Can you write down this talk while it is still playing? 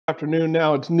afternoon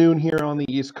now. It's noon here on the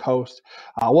East Coast.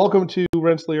 Welcome to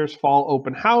Rensselaer's Fall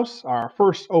Open House, our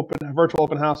first virtual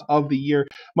open house of the year.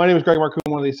 My name is Greg Marcoon,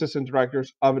 one of the Assistant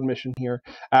Directors of Admission here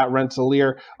at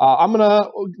Rensselaer. I'm going to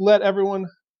let everyone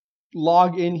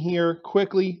log in here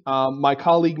quickly. My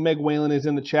colleague Meg Whalen is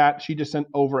in the chat. She just sent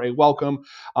over a welcome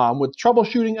with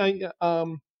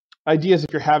troubleshooting ideas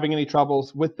if you're having any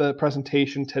troubles with the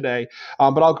presentation today.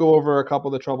 But I'll go over a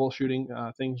couple of the troubleshooting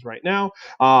things right now.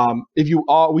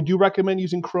 We do recommend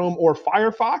using Chrome or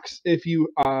Firefox if you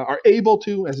are able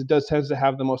to, as it tends to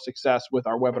have the most success with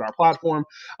our webinar platform.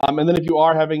 And then if you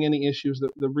are having any issues,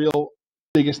 the real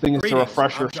biggest thing is to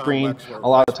refresh your screen. A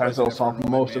lot of times it'll solve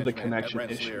most of the connection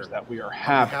issues that we are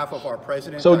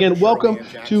having. So again, welcome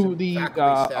to the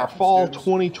our fall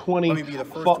 2020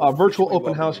 virtual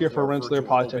open house here for Rensselaer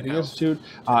Polytechnic Institute,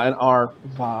 and our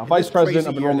Vice President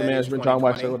of Enrollment Management, John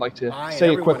Wexler, would like to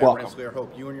say a quick welcome. I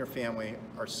hope you and your family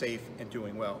are safe and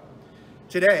doing well.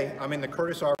 Today, I'm in the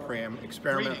Curtis R. Graham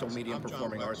Experimental Medium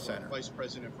Performing Arts Center,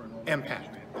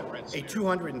 MPACT, a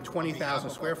 220,000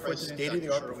 square foot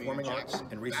state-of-the-art performing arts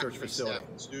and research facility.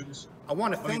 I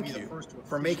want to thank you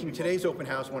for making today's open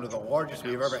house one of the largest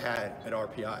we've ever had at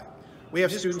RPI. We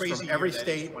have students from every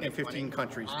state and 15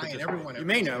 countries. You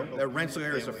may know that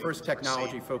Rensselaer is the first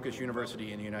technology-focused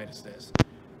university in the United States.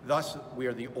 Thus, we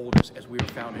are the oldest, as we were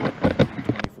founded in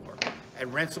 1924.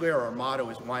 At Rensselaer, our motto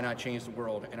is "Why not change the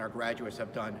world?" and our graduates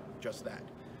have done just that.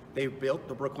 They've built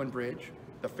the Brooklyn Bridge,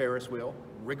 the Ferris wheel,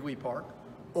 Wrigley Park,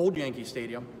 Old Yankee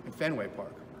Stadium, and Fenway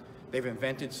Park. They've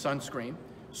invented sunscreen,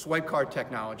 swipe card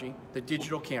technology, the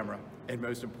digital camera, and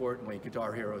most importantly,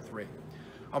 Guitar Hero 3.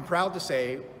 I'm proud to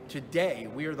say today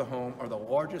we are the home of the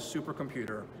largest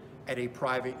supercomputer at a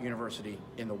private university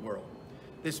in the world.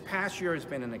 This past year has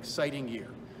been an exciting year.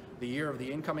 The year of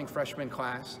the incoming freshman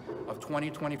class of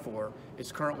 2024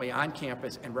 is currently on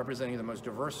campus and representing the most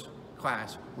diverse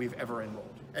class we've ever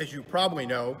enrolled. As you probably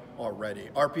know already,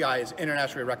 RPI is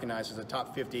internationally recognized as a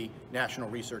top 50 national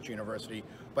research university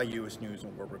by U.S. News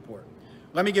and World Report.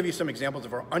 Let me give you some examples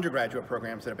of our undergraduate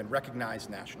programs that have been recognized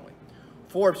nationally.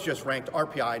 Forbes just ranked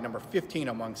RPI number 15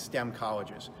 among STEM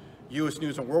colleges. U.S.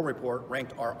 News and World Report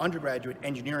ranked our undergraduate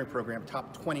engineering program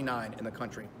top 29 in the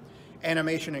country.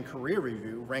 Animation and Career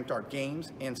Review ranked our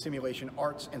Games and Simulation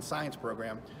Arts and Science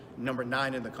program number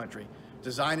 9 in the country.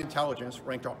 Design Intelligence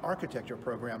ranked our Architecture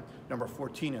program number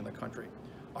 14 in the country.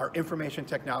 Our Information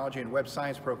Technology and Web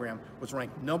Science program was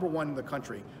ranked number 1 in the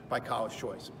country by College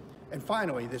Choice. And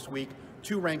finally, this week,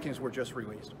 2 rankings were just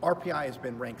released. RPI has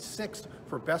been ranked 6th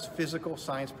for Best Physical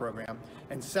Science Program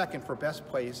and 2nd for Best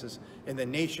Places in the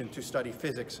Nation to Study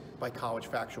Physics by College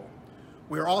Factual.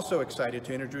 We are also excited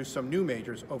to introduce some new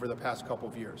majors over the past couple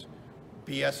of years.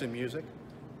 BS in Music,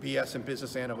 BS in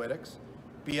Business Analytics,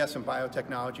 BS in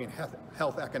Biotechnology and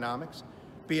Health Economics,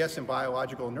 BS in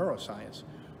Biological Neuroscience.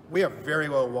 We have very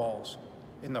low walls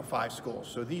in the 5 schools,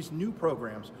 so these new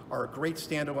programs are a great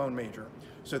standalone major,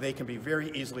 so they can be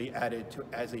very easily added to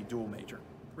as a dual major.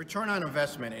 Return on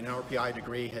investment in an RPI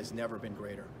degree has never been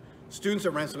greater. Students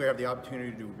at Rensselaer have the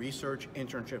opportunity to do research,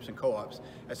 internships, and co-ops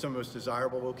at some of the most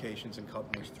desirable locations and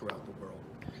companies throughout the world.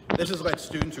 This has led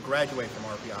students who graduate from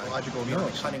RPI to be on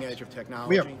the cutting edge of technology.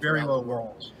 We have very low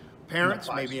walls. Parents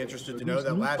may be interested to know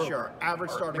that last year our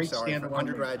average starting salary for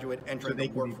undergraduate entering the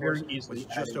workforce was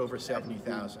just over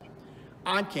 $70,000.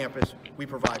 On campus, we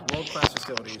provide world-class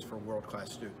facilities for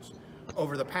world-class students.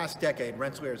 Over the past decade,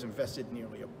 Rensselaer has invested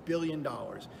nearly $1 billion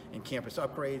in campus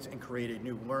upgrades and created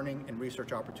new learning and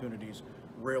research opportunities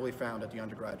rarely found at the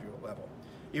undergraduate level.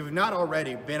 If you've not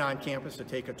already been on campus to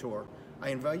take a tour, I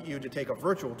invite you to take a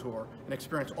virtual tour and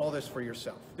experience all this for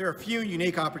yourself. There are a few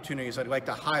unique opportunities I'd like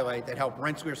to highlight that help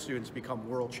Rensselaer students become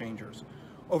world changers.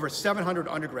 Over 700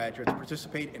 undergraduates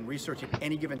participate in research at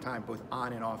any given time, both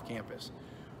on and off campus.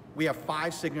 We have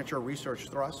 5 signature research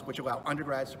thrusts, which allow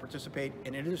undergrads to participate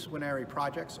in interdisciplinary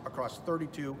projects across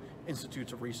 32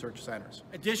 institutes of research centers.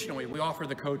 Additionally, we offer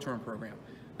the co-term program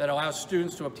that allows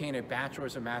students to obtain a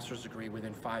bachelor's and master's degree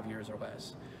within 5 years or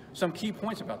less. Some key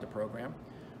points about the program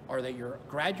are that your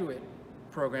graduate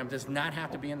program does not have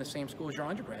to be in the same school as your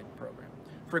undergrad program.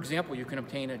 For example, you can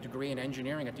obtain a degree in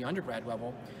engineering at the undergrad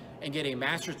level and get a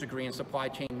master's degree in supply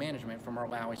chain management from our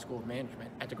Lowry School of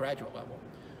Management at the graduate level.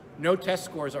 No test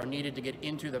scores are needed to get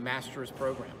into the master's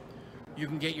program. You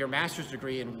can get your master's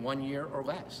degree in 1 year or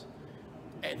less.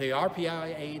 The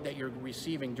RPI aid that you're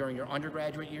receiving during your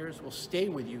undergraduate years will stay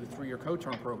with you through your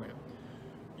co-term program.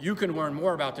 You can learn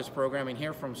more about this program and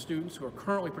hear from students who are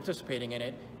currently participating in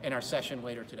it in our session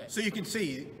later today. So you can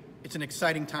see, it's an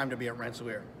exciting time to be at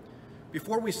Rensselaer.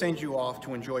 Before we send you off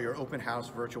to enjoy your open house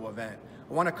virtual event,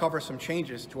 I want to cover some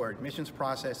changes to our admissions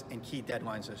process and key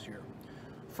deadlines this year.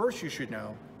 First, you should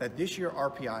know that this year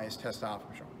RPI is test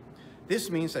optional. This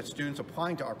means that students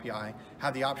applying to RPI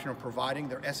have the option of providing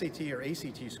their SAT or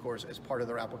ACT scores as part of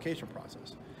their application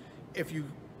process. If you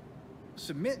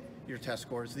submit your test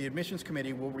scores, the admissions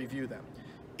committee will review them.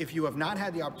 If you have not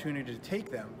had the opportunity to take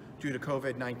them due to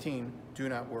COVID-19, do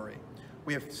not worry.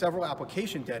 We have several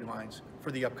application deadlines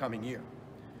for the upcoming year.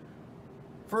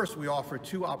 First, we offer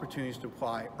 2 opportunities to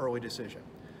apply early decision.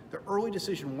 The early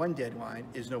decision 1 deadline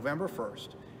is November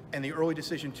 1st, and the early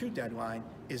decision 2 deadline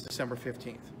is December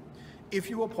 15th. If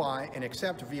you apply and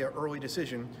accept via early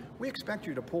decision, we expect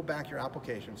you to pull back your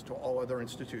applications to all other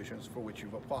institutions for which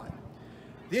you've applied.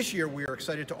 This year, we are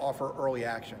excited to offer early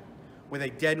action with a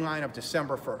deadline of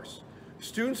December 1st.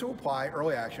 Students who apply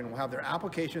early action will have their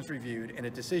applications reviewed and a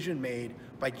decision made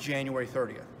by January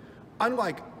 30th.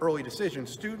 Unlike early decision,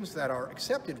 students that are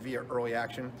accepted via early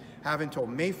action have until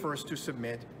May 1st to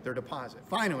submit their deposit.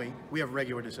 Finally, we have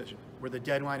regular decision, where the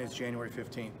deadline is January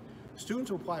 15th. Students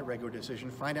who apply regular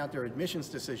decision find out their admissions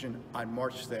decision on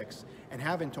March 6th and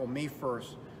have until May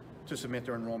 1st to submit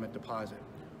their enrollment deposit.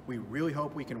 We really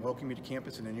hope we can welcome you to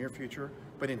campus in the near future,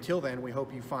 but until then, we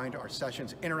hope you find our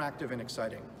sessions interactive and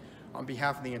exciting. On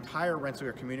behalf of the entire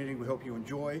Rensselaer community, we hope you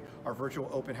enjoy our virtual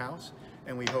open house,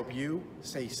 and we hope you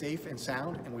stay safe and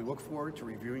sound, and we look forward to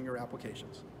reviewing your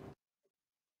applications.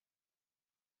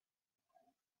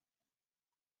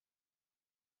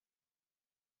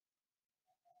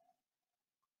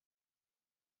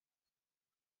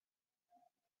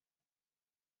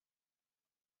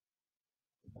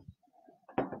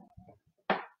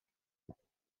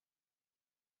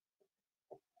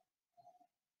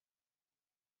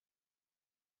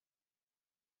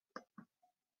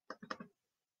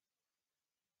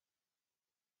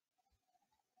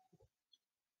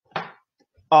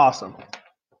 Awesome.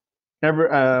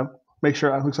 Make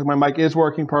sure it looks like my mic is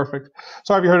working perfect.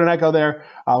 Sorry if you heard an echo there.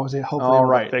 Was it hopefully all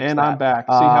right? And I'm back.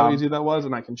 See how easy that was,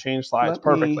 and I can change slides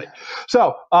perfectly.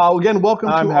 So again, welcome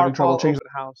to our having trouble changing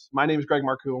the house. My name is Greg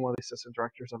Marcoux. I'm one of the assistant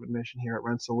directors of admission here at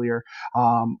Rensselaer. I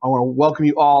want to welcome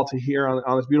you all to here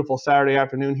on this beautiful Saturday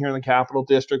afternoon here in the Capital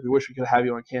District. We wish we could have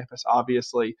you on campus,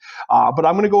 obviously, but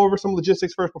I'm going to go over some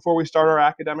logistics first before we start our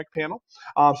academic panel.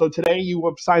 So today you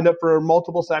have signed up for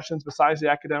multiple sessions besides the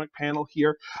academic panel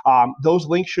here. Those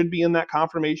links should be in that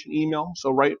confirmation email.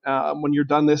 So right when you're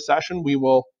done this session, we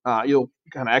will you'll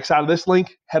kind of X out of this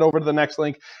link, head over to the next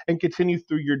link, and continue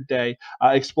through your day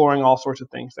exploring all sorts of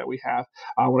things that we have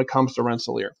when it comes to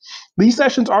Rensselaer. These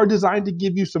sessions are designed to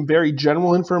give you some very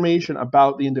general information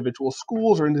about the individual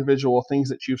schools or individual things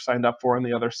that you've signed up for in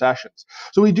the other sessions.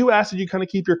 So we do ask that you kind of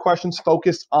keep your questions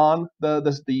focused on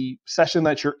the session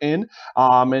that you're in.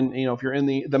 And if you're in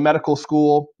the medical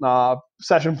school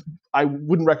session, I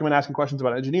wouldn't recommend asking questions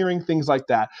about engineering, things like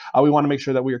that. We want to make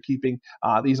sure that we are keeping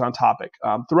these on topic.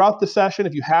 Throughout the session,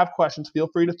 if you have questions, feel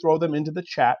free to throw them into the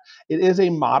chat. It is a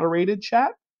moderated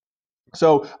chat.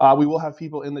 So we will have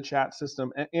people in the chat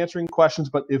system answering questions,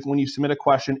 but when you submit a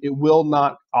question, it will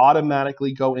not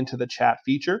automatically go into the chat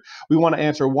feature. We want to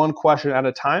answer one question at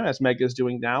a time, as Meg is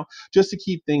doing now, just to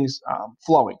keep things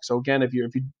flowing. So again, if you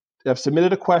have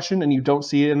submitted a question and you don't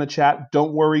see it in the chat,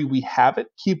 don't worry, we have it.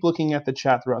 Keep looking at the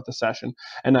chat throughout the session,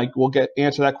 and we'll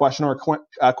answer that question or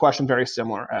a question very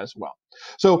similar as well.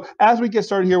 So as we get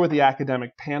started here with the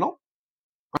academic panel,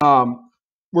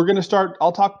 we're going to start.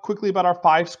 I'll talk quickly about our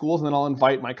 5 schools, and then I'll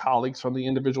invite my colleagues from the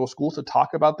individual schools to talk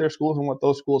about their schools and what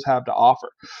those schools have to offer.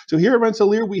 So here at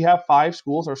Rensselaer, we have 5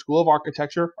 schools: our School of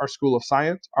Architecture, our School of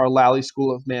Science, our Lally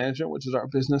School of Management, which is our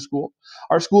business school,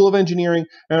 our School of Engineering,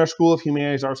 and our School of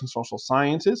Humanities, Arts, and Social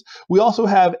Sciences. We also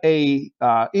have a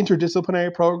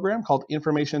interdisciplinary program called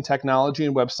Information Technology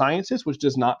and Web Sciences, which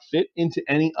does not fit into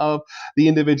any of the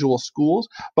individual schools,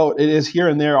 but it is here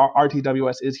and there. Our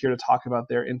RTWS is here to talk about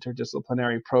their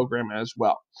interdisciplinary program as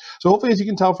well. So hopefully, as you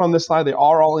can tell from this slide, they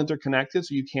are all interconnected,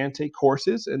 so you can take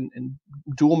courses and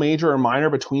dual major or minor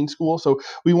between schools. So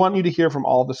we want you to hear from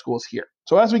all of the schools here.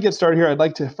 So as we get started here, I'd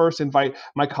like to first invite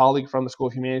my colleague from the School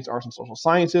of Humanities, Arts, and Social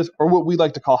Sciences, or what we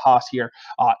like to call Haas here,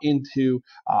 into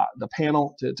the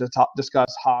panel to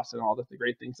discuss Haas and all the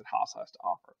great things that Haas has to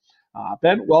offer.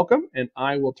 Ben, welcome, and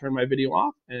I will turn my video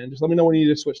off, and just let me know when you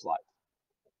need to switch slides.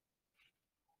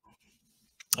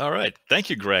 All right. Thank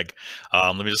you, Greg.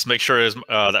 Let me just make sure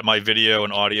that my video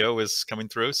and audio is coming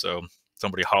through, so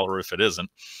somebody holler if it isn't.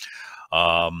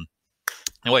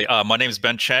 Anyway, my name is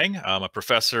Ben Chang. I'm a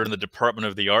professor in the Department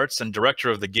of the Arts and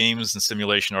director of the Games and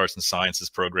Simulation Arts and Sciences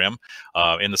program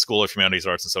in the School of Humanities,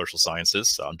 Arts, and Social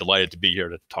Sciences. I'm delighted to be here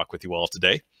to talk with you all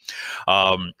today.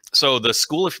 So the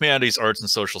School of Humanities, Arts, and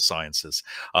Social Sciences,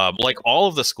 like all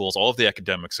of the schools, all of the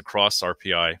academics across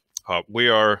RPI, we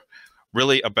are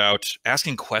really about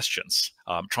asking questions,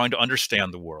 trying to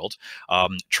understand the world,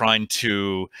 trying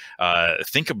to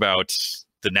think about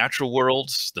the natural world,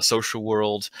 the social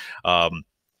world,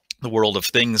 the world of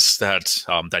things that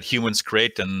that humans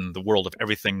create, and the world of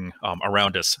everything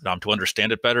around us, to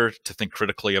understand it better, to think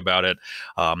critically about it,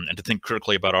 and to think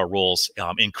critically about our roles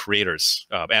in creators,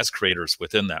 as creators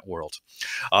within that world.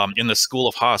 In the School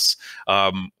of Haas,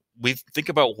 we think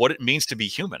about what it means to be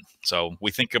human. So we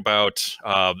think about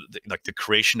like the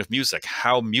creation of music,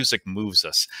 how music moves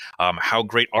us, how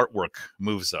great artwork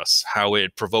moves us, how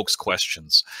it provokes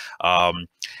questions.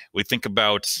 We think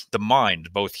about the mind,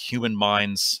 both human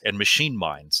minds and machine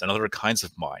minds and other kinds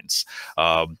of minds.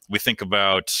 We think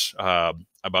about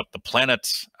the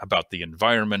planet, about the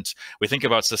environment. We think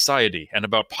about society and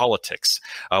about politics.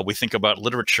 We think about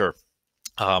literature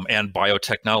and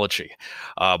biotechnology.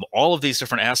 All of these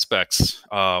different aspects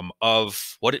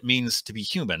of what it means to be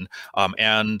human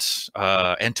and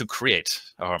to create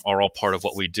are all part of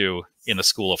what we do in the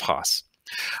School of Haas.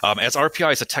 As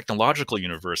RPI is a technological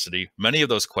university, many of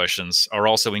those questions are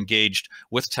also engaged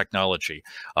with technology.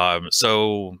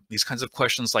 So these kinds of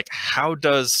questions like how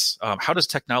does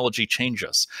technology change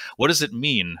us? What does it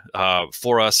mean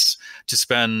for us to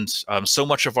spend so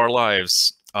much of our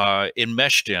lives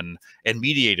enmeshed in and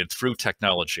mediated through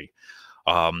technology?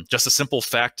 Just a simple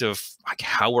fact of like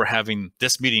how we're having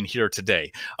this meeting here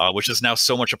today, which is now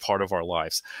so much a part of our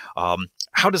lives.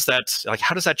 How does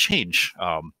that change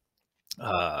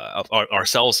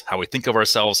ourselves, how we think of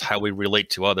ourselves, how we relate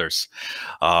to others,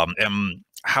 and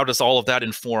how does all of that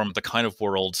inform the kind of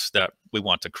world that we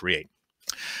want to create?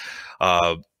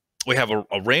 We have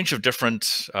a range of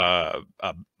different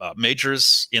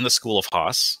majors in the School of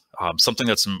Haas. Something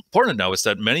that's important to know is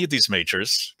that many of these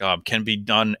majors can be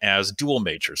done as dual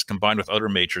majors, combined with other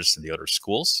majors in the other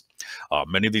schools.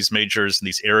 Many of these majors in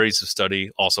these areas of study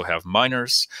also have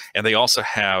minors, and they also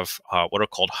have what are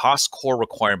called Haas core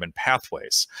requirement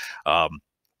pathways.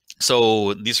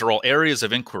 So these are all areas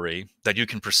of inquiry that you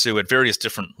can pursue at various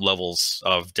different levels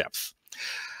of depth.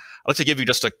 I'd like to give you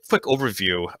just a quick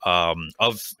overview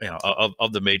of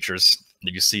the majors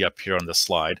that you see up here on this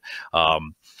slide.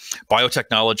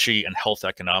 Biotechnology and health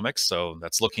economics. So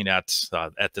that's looking at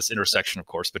this intersection, of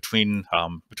course, between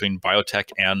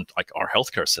biotech and like our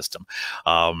healthcare system,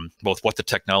 both what the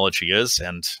technology is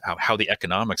and how the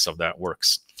economics of that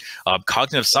works.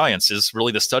 Cognitive science is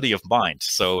really the study of mind.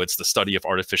 So it's the study of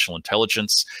artificial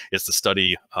intelligence. It's the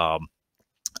study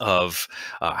of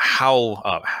how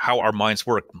our minds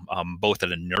work, both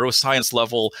at a neuroscience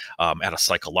level, at a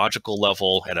psychological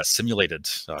level, at a simulated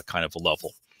kind of a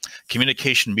level.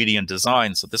 Communication, media, and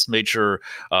design. So this major,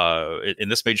 in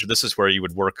this major, this is where you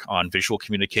would work on visual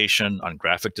communication, on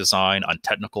graphic design, on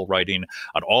technical writing,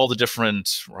 on all the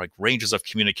different like ranges of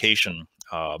communication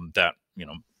that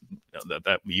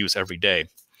we use every day.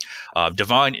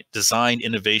 Design,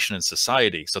 innovation, and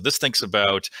society. So this thinks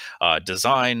about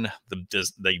design,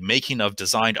 the making of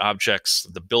designed objects,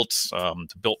 the built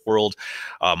world,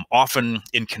 often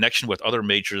in connection with other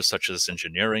majors such as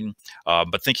engineering,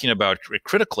 but thinking about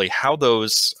critically how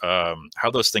those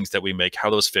things that we make, how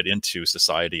those fit into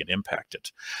society and impact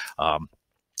it.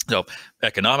 So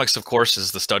economics, of course,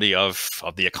 is the study of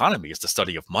the economy. It's the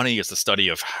study of money. It's the study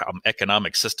of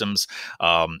economic systems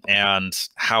and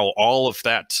how all of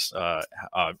that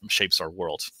shapes our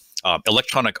world.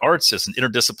 Electronic arts is an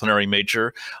interdisciplinary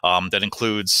major that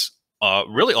includes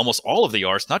really almost all of the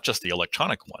arts, not just the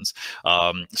electronic ones.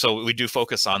 So we do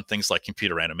focus on things like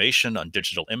computer animation, on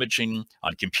digital imaging,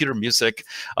 on computer music,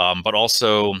 but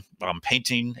also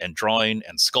painting and drawing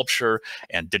and sculpture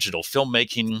and digital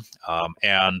filmmaking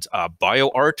and bio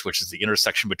art, which is the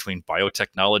intersection between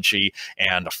biotechnology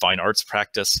and a fine arts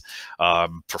practice,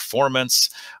 performance,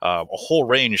 a whole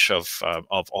range of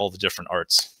all the different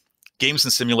arts. Games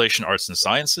and Simulation Arts and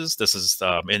Sciences. This is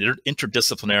an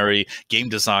interdisciplinary game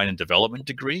design and development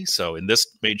degree. So in this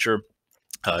major,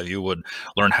 you would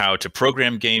learn how to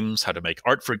program games, how to make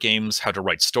art for games, how to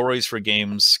write stories for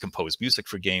games, compose music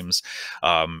for games,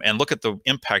 and look at the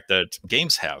impact that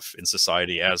games have in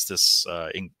society as this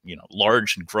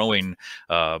large and growing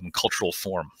cultural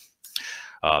form.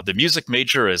 The music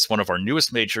major is one of our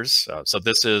newest majors. So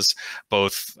this is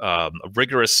both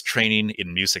rigorous training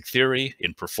in music theory,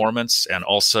 in performance, and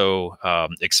also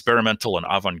experimental and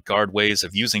avant-garde ways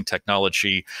of using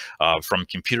technology from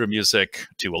computer music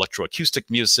to electroacoustic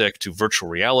music to virtual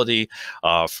reality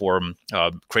for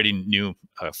creating new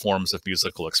forms of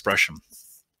musical expression.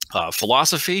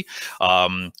 Philosophy,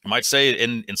 I might say,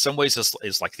 in some ways,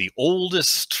 is like the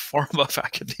oldest form of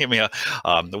academia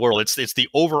in the world. It's the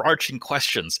overarching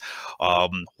questions.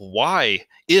 Why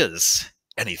is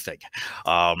anything?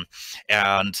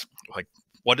 And like,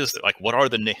 what is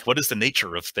the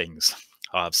nature of things?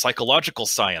 Psychological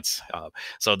science.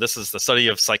 So this is the study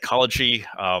of psychology.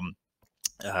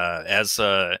 As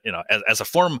a as a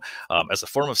form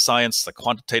of science, the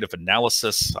quantitative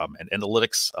analysis and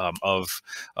analytics of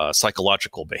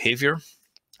psychological behavior.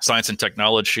 Science and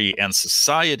technology and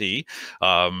society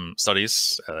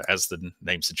studies, as the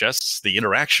name suggests, the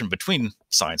interaction between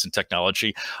science and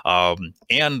technology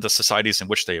and the societies in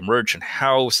which they emerge, and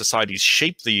how societies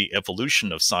shape the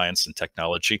evolution of science and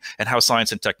technology, and how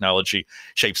science and technology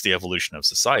shapes the evolution of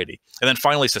society. And then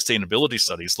finally, sustainability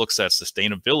studies looks at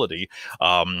sustainability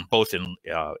both in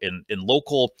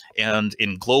local and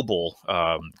in global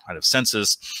kind of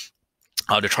senses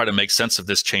to try to make sense of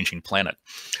this changing planet.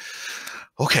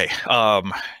 Okay.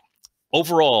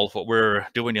 Overall, what we're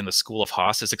doing in the School of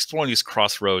Haas is exploring these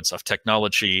crossroads of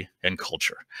technology and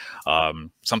culture.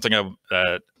 Something I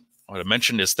want to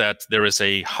mention is that there is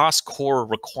a Haas core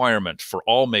requirement for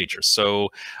all majors. So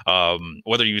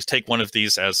whether you take one of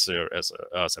these as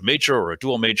a major or a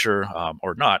dual major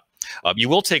or not, you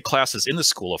will take classes in the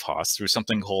School of Haas through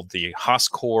something called the Haas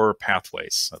core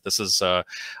pathways. This is a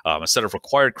set of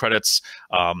required credits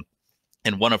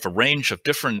in one of a range of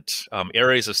different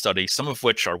areas of study, some of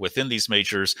which are within these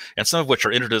majors, and some of which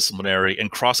are interdisciplinary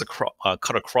and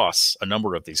cut across a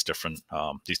number of these different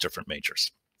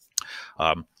majors.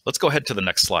 Let's go ahead to the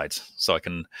next slide, so I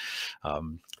can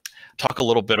talk a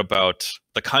little bit about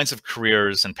the kinds of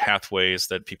careers and pathways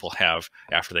that people have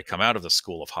after they come out of the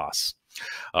School of Haas.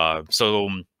 So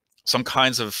some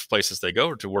kinds of places they go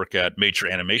are to work at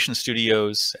major animation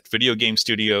studios, at video game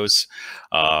studios,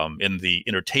 in the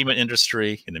entertainment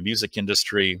industry, in the music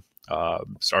industry.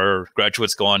 So our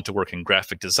graduates go on to work in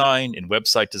graphic design, in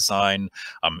website design,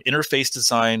 interface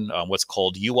design, what's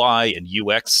called UI and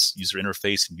UX, user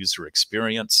interface and user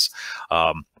experience.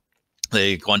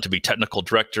 They go on to be technical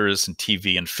directors in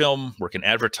TV and film, work in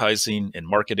advertising and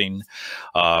marketing.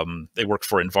 They work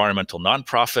for environmental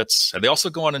nonprofits, and they also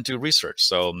go on and do research.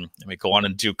 So they go on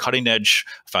and do cutting edge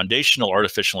foundational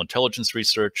artificial intelligence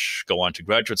research, go on to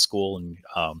graduate school and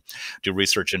do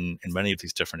research in many of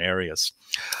these different areas.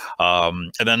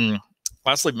 And then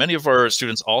lastly, many of our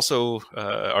students also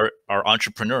are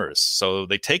entrepreneurs. So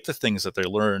they take the things that they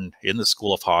learn in the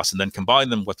School of Haas and then combine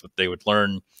them with what they would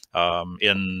learn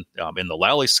in the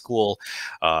Lally School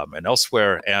and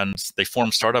elsewhere, and they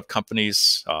form startup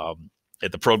companies.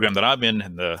 At the program that I'm in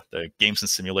the Games and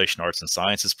Simulation Arts and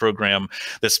Sciences program,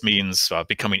 this means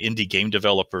becoming indie game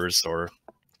developers or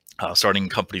starting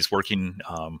companies working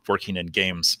in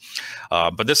games.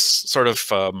 But this sort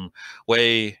of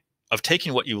way of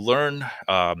taking what you learn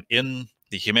in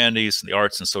the humanities and the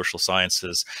arts and social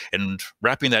sciences and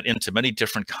wrapping that into many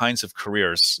different kinds of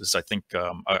careers is, I think,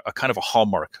 a kind of a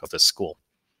hallmark of this school.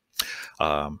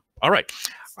 All right.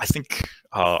 I think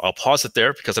I'll pause it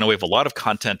there because I know we have a lot of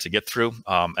content to get through,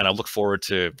 and I look forward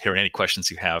to hearing any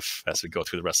questions you have as we go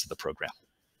through the rest of the program.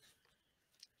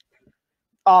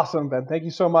 Awesome, Ben. Thank you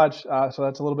so much. So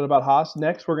that's a little bit about Haas.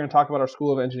 Next, we're going to talk about our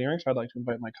School of Engineering. So I'd like to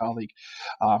invite my colleague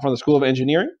from the School of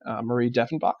Engineering, Marie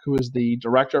Deffenbach, who is the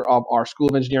director of our School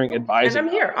of Engineering Advising. And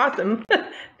I'm here. Awesome.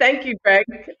 Thank you, Greg.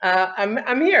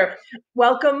 I'm here.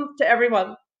 Welcome to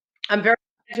everyone. I'm very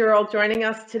glad you're all joining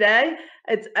us today.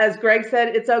 It's, as Greg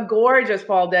said, it's a gorgeous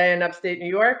fall day in upstate New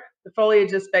York. The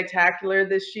foliage is spectacular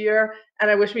this year, and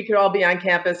I wish we could all be on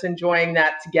campus enjoying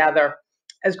that together.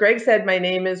 As Greg said, my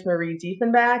name is Marie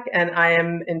Diefenbach, and I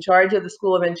am in charge of the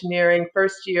School of Engineering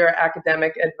First Year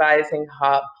Academic Advising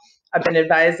Hub. I've been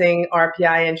advising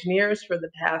RPI engineers for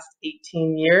the past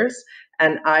 18 years,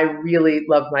 and I really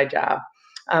love my job.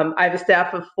 I have a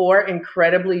staff of 4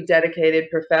 incredibly dedicated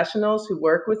professionals who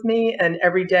work with me, and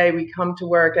every day we come to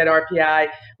work at RPI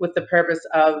with the purpose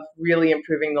of really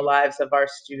improving the lives of our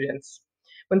students.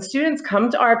 When students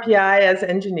come to RPI as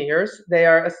engineers, they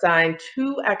are assigned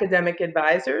 2 academic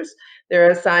advisors. They're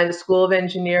assigned a School of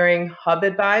Engineering Hub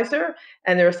Advisor,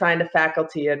 and they're assigned a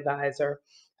faculty advisor.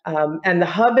 And the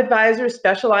Hub advisors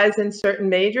specialize in certain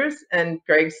majors, and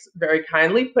Greg's very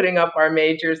kindly putting up our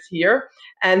majors here.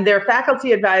 And their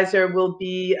faculty advisor will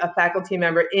be a faculty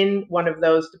member in one of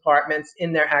those departments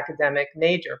in their academic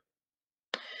major.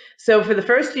 So for the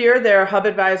first year, their Hub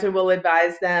advisor will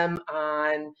advise them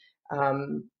on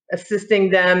assisting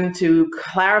them to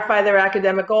clarify their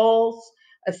academic goals,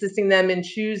 assisting them in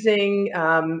choosing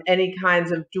any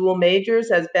kinds of dual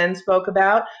majors, as Ben spoke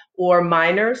about, or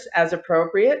minors as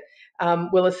appropriate.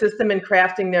 will assist them in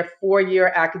crafting their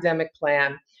 4-year academic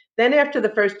plan. Then after the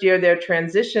first year, they're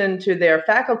transitioned to their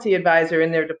faculty advisor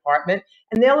in their department,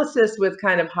 and they'll assist with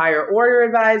kind of higher order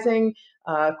advising,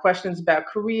 questions about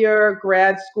career,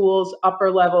 grad schools, upper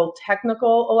level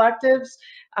technical electives,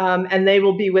 and they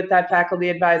will be with that faculty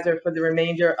advisor for the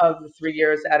remainder of the 3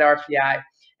 years at RPI.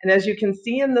 And as you can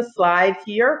see in the slide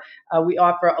here, we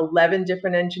offer 11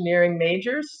 different engineering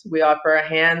majors. We offer a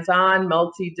hands-on,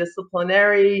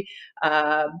 multidisciplinary,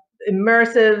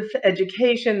 immersive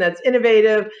education that's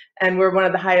innovative, and we're one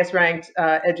of the highest ranked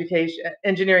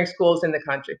engineering schools in the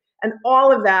country. And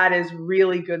all of that is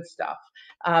really good stuff.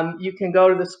 You can go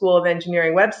to the School of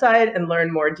Engineering website and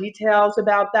learn more details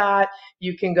about that.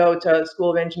 You can go to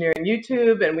School of Engineering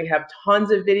YouTube, and we have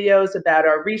tons of videos about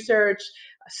our research,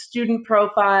 student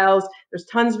profiles. There's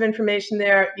tons of information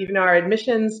there. Even our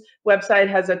admissions website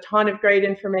has a ton of great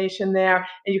information there,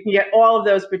 and you can get all of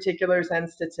those particulars and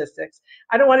statistics.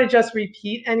 I don't want to just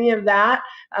repeat any of that.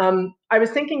 I was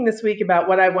thinking this week about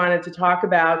what I wanted to talk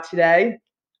about today.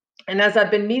 And as I've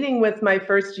been meeting with my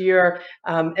first year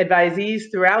advisees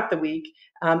throughout the week,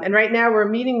 and right now we're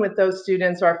meeting with those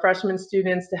students, our freshman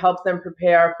students, to help them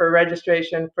prepare for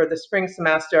registration for the spring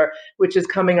semester, which is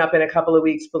coming up in a couple of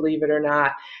weeks, believe it or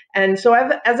not. And so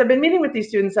as I've been meeting with these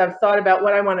students, I've thought about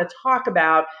what I want to talk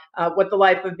about, what the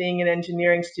life of being an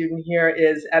engineering student here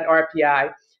is at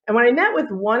RPI. And when I met with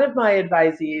one of my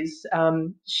advisees,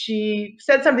 she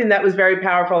said something that was very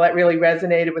powerful that really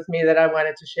resonated with me that I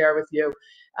wanted to share with you.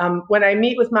 When I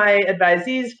meet with my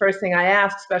advisees, first thing I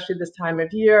ask, especially this time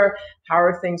of year, how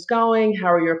are things going?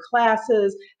 How are your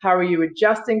classes? How are you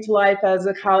adjusting to life as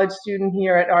a college student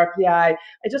here at RPI?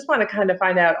 I just want to kind of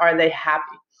find out, are they happy?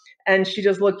 And she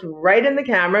just looked right in the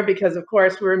camera because, of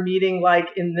course, we're meeting like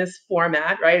in this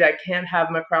format, right? I can't have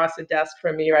them across a desk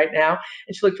from me right now.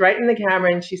 And she looked right in the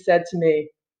camera and she said to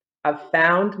me, "I've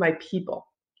found my people."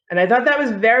 And I thought that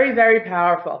was very, very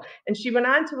powerful. And she went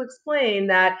on to explain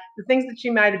that the things that she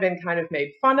might have been kind of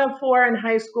made fun of for in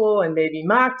high school and maybe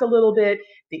mocked a little bit,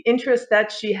 the interest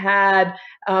that she had,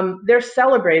 they're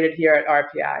celebrated here at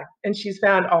RPI. And she's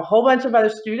found a whole bunch of other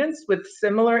students with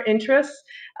similar interests,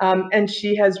 and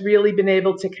she has really been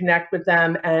able to connect with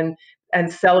them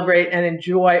and celebrate and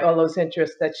enjoy all those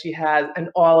interests that she has and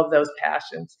all of those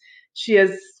passions. She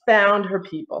has found her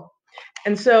people.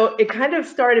 And so it kind of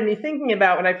started me thinking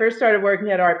about when I first started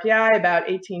working at RPI about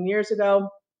 18 years ago.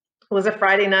 It was a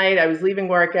Friday night. I was leaving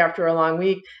work after a long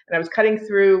week, and I was cutting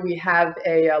through. We have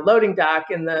a loading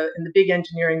dock in the big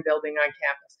engineering building on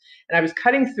campus. And I was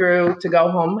cutting through to go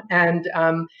home, and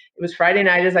it was Friday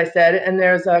night, as I said, and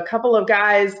there's a couple of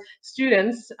guys,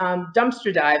 students,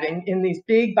 dumpster diving in these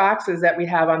big boxes that we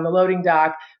have on the loading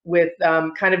dock with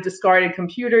kind of discarded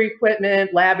computer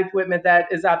equipment, lab equipment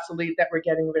that is obsolete that we're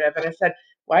getting rid of. And I said,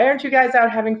 "Why aren't you guys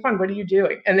out having fun? What are you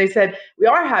doing?" And they said, "We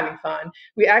are having fun.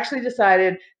 We actually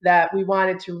decided that we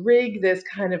wanted to rig this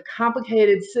kind of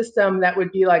complicated system that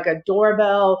would be like a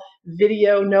doorbell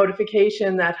video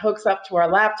notification that hooks up to our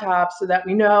laptops so that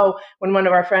we know when one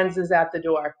of our friends is at the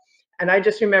door." And I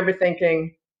just remember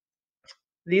thinking,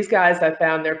 these guys have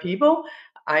found their people.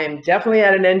 I am definitely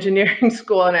at an engineering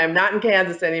school and I'm not in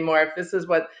Kansas anymore if this is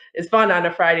what is fun on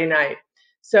a Friday night.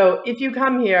 So if you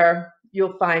come here,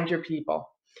 you'll find your people.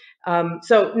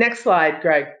 So next slide,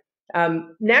 Greg.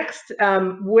 Next,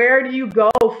 where do you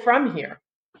go from here?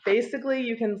 Basically,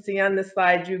 you can see on this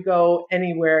slide, you go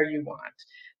anywhere you want.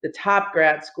 The top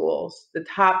grad schools, the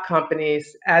top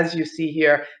companies, as you see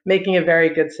here, making a very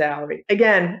good salary.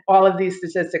 Again, all of these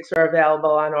statistics are available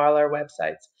on all our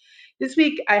websites. This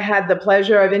week, I had the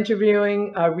pleasure of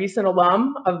interviewing a recent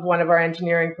alum of one of our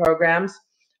engineering programs,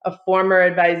 a former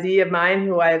advisee of mine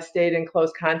who I have stayed in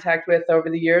close contact with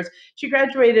over the years. She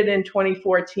graduated in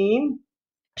 2014.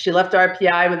 She left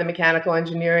RPI with a mechanical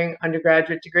engineering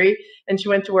undergraduate degree, and she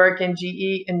went to work in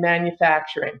GE in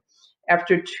manufacturing.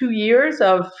 After 2 years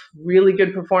of really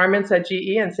good performance at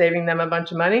GE and saving them a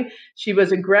bunch of money, she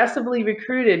was aggressively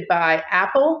recruited by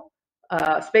Apple,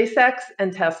 SpaceX,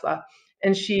 and Tesla.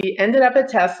 And she ended up at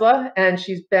Tesla, and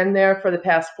she's been there for the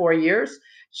past 4 years.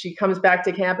 She comes back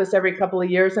to campus every couple of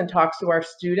years and talks to our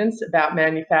students about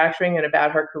manufacturing and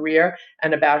about her career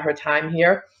and about her time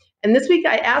here. And this week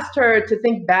I asked her to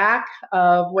think back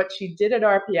of what she did at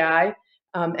RPI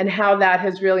and how that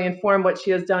has really informed what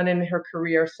she has done in her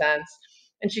career since.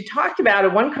 And she talked about a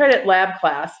one-credit lab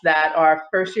class that our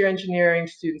first-year engineering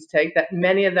students take, that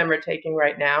many of them are taking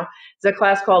right now. It's a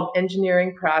class called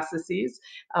Engineering Processes,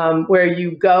 where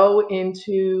you go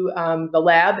into the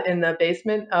lab in the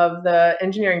basement of the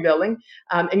engineering building,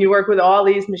 and you work with all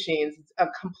these machines. It's a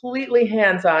completely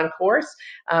hands-on course,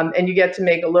 and you get to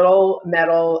make a little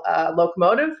metal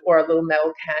locomotive or a little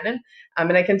metal cannon.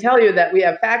 And I can tell you that we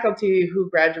have faculty who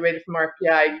graduated from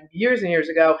RPI years and years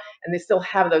ago, and they still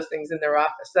have those things in their office.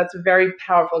 So that's a very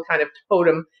powerful kind of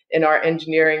totem in our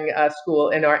engineering school,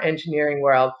 in our engineering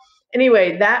world.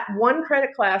 Anyway, that one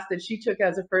credit class that she took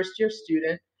as a first-year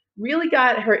student really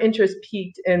got her interest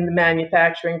piqued in the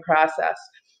manufacturing process.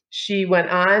 She went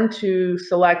on to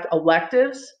select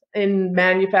electives in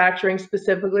manufacturing,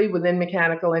 specifically within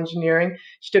mechanical engineering.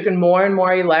 She took in more and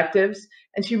more electives,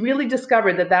 and she really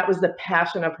discovered that that was the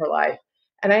passion of her life.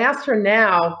 And I asked her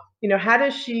now, how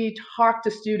does she talk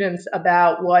to students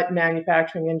about what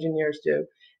manufacturing engineers do?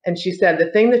 And she said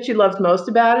the thing that she loves most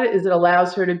about it is it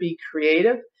allows her to be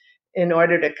creative in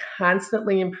order to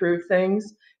constantly improve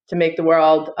things to make the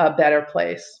world a better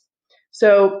place.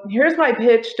 So here's my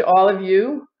pitch to all of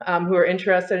you who are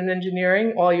interested in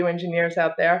engineering, all you engineers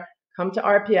out there. Come to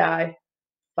RPI,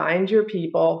 find your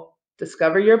people,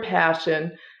 discover your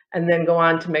passion, and then go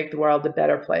on to make the world a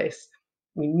better place.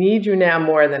 We need you now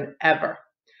more than ever.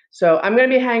 So I'm going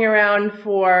to be hanging around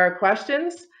for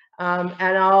questions,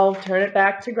 and I'll turn it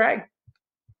back to Greg.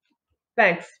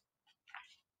 Thanks.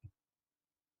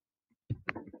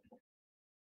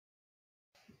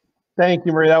 Thank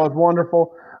you, Marie. That was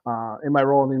wonderful. In my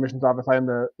role in the admissions office, I am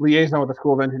the liaison with the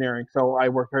School of Engineering, so I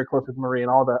work very close with Marie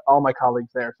and all my colleagues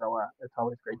there. So it's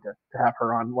always great to have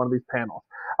her on one of these panels.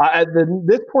 At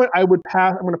this point, I'm going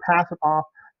to pass it off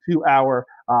to our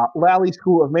Lally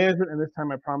School of Management, and this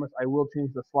time I promise I will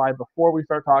change the slide before we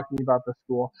start talking about the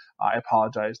school. I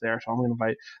apologize there, so I'm going to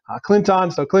invite Clint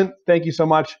on. So Clint, thank you so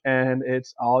much, and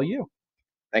it's all you.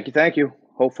 Thank you.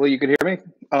 Hopefully you could hear me.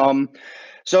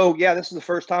 So yeah, this is the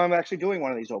first time I'm actually doing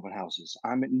one of these open houses.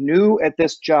 I'm new at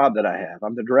this job that I have.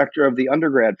 I'm the director of the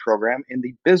undergrad program in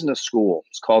the business school.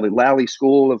 It's called the Lally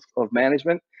School of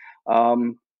Management.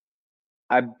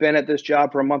 I've been at this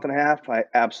job for a month and a half. I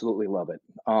absolutely love it.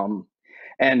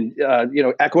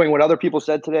 Echoing what other people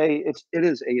said today, it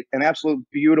is an absolute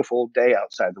beautiful day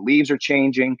outside. The leaves are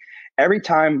changing. Every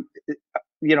time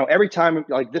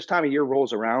like this time of year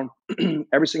rolls around,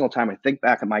 every single time I think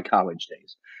back of my college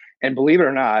days. And believe it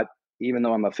or not, even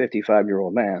though I'm a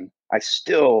 55-year-old man, I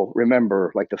still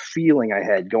remember like the feeling I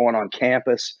had going on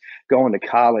campus, going to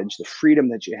college, the freedom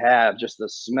that you have, just the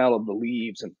smell of the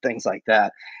leaves and things like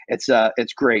that.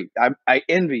 It's great. I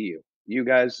envy you. You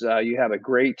guys, you have a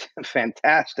great,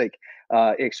 fantastic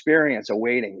experience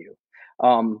awaiting you.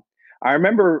 I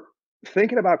remember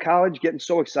thinking about college, getting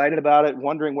so excited about it,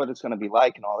 wondering what it's going to be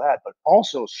like and all that, but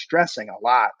also stressing a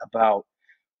lot about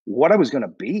what I was going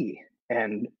to be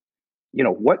and,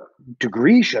 what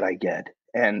degree should I get?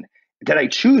 And did I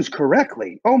choose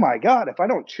correctly? Oh my God, if I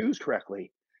don't choose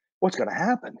correctly, what's going to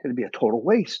happen? It'd be a total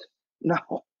waste. No,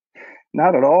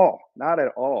 not at all. Not at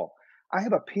all. I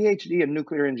have a PhD in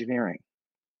nuclear engineering.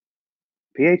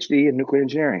 PhD in nuclear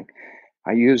engineering.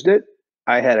 I used it.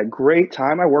 I had a great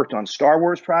time. I worked on Star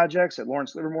Wars projects at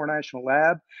Lawrence Livermore National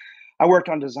Lab. I worked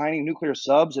on designing nuclear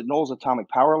subs at Knowles Atomic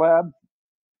Power Lab.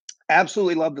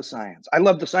 Absolutely loved the science. I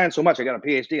loved the science so much, I got a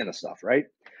PhD in the stuff, right?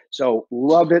 So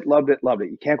loved it, loved it, loved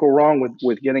it. You can't go wrong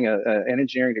with getting an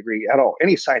engineering degree at all,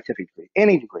 any scientific degree,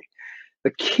 any degree.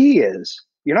 The key is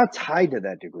you're not tied to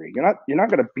that degree. You're not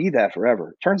going to be that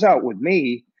forever. Turns out with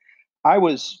me, I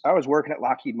was working at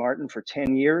Lockheed Martin for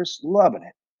 10 years, loving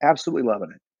it, absolutely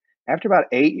loving it. After about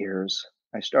 8 years,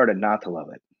 I started not to love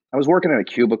it. I was working in a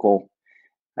cubicle.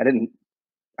 I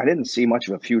didn't see much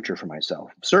of a future for myself.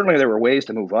 Certainly there were ways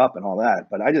to move up and all that,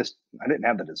 but I didn't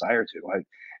have the desire to. I was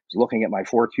looking at my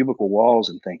 4 cubicle walls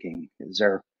and thinking, is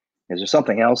there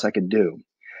something else I could do?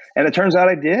 And it turns out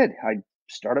I did. I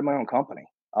started my own company,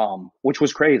 which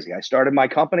was crazy. I started my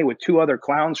company with 2 other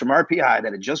clowns from RPI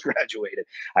that had just graduated.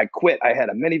 I quit. I had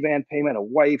a minivan payment, a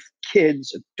wife,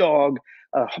 kids, a dog,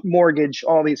 a mortgage,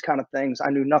 all these kind of things.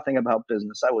 I knew nothing about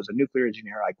business. I was a nuclear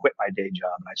engineer. I quit my day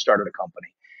job and I started a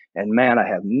company. And man, I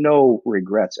have no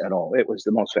regrets at all. It was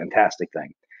the most fantastic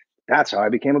thing. That's how I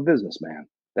became a businessman.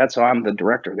 That's how I'm the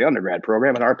director of the undergrad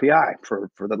program at RPI for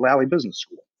the Lally Business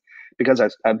School. Because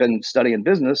I've been studying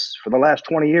business for the last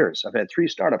 20 years. I've had 3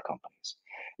 startup companies.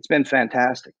 It's been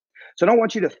fantastic. So I don't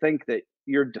want you to think that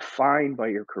you're defined by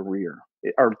your career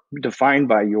or defined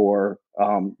by your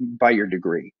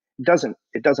degree. It doesn't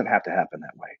have to happen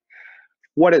that way.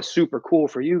 What is super cool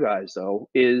for you guys though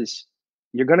is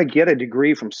you're going to get a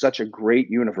degree from such a great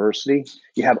university.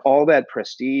 You have all that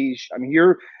prestige. I mean,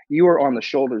 you are on the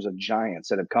shoulders of giants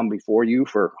that have come before you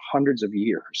for hundreds of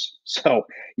years. So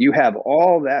you have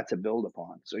all that to build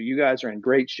upon. So you guys are in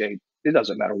great shape. It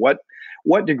doesn't matter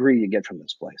what degree you get from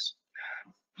this place.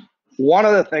 One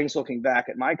of the things looking back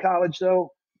at my college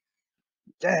though,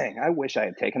 dang, I wish I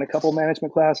had taken a couple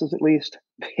management classes at least,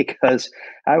 because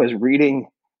I was reading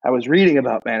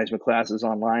about management classes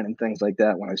online and things like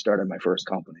that when I started my first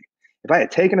company. If I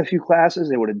had taken a few classes,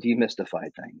 they would have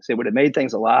demystified things. It would have made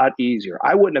things a lot easier.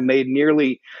 I wouldn't have made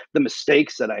nearly the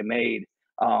mistakes that I made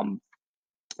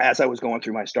as I was going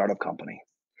through my startup company.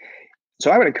 So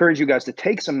I would encourage you guys to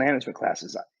take some management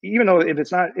classes, even though if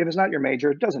it's not your major,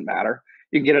 it doesn't matter.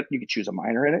 You can get it. You can choose a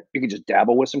minor in it. You can just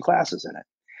dabble with some classes in it.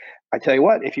 I tell you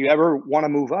what, if you ever want to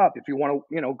move up, if you want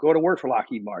to, go to work for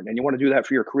Lockheed Martin and you want to do that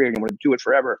for your career and you want to do it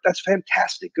forever, that's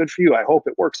fantastic. Good for you. I hope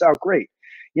it works out great.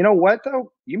 You know what,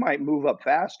 though? You might move up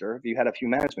faster if you had a few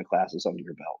management classes under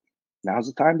your belt. Now's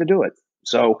the time to do it.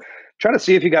 So try to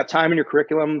see if you got time in your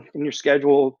curriculum, in your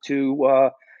schedule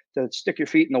to stick your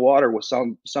feet in the water with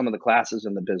some of the classes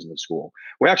in the business school.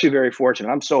 We're actually very fortunate.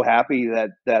 I'm so happy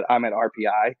that I'm at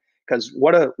RPI, because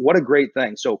what a great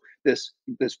thing. So this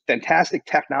fantastic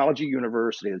technology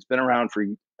university that's been around for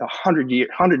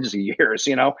hundreds of years,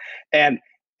 and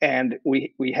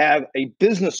we have a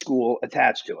business school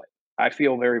attached to it. I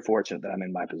feel very fortunate that I'm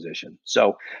in my position.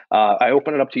 So I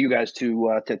open it up to you guys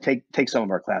to take some of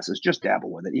our classes. Just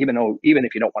dabble with it, even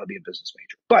if you don't want to be a business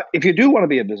major. But if you do want to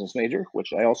be a business major,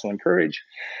 which I also encourage,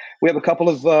 we have a couple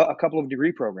of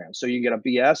degree programs. So you get a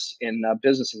BS in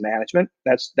business and management.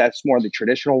 That's more the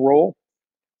traditional role.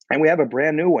 And we have a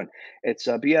brand new one. It's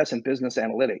a BS in business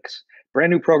analytics.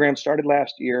 Brand new program started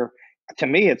last year. To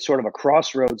me, it's sort of a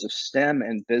crossroads of STEM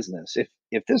and business.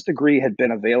 If this degree had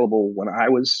been available when I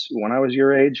was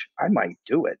your age, I might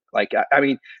do it. I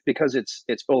mean, because it's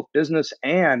both business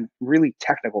and really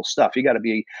technical stuff. You got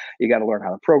to learn how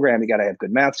to program. You got to have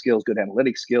good math skills, good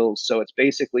analytic skills. So it's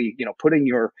basically putting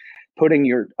your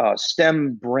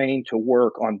STEM brain to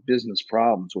work on business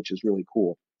problems, which is really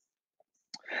cool.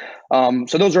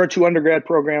 So those are our two undergrad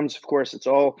programs. Of course, it's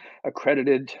all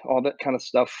accredited, all that kind of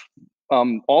stuff.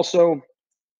 Also,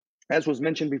 as was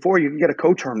mentioned before, you can get a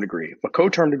co-term degree. A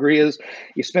co-term degree is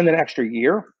you spend an extra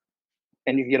year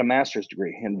and you can get a master's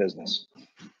degree in business.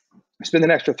 You spend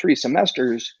an extra 3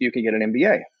 semesters, you can get an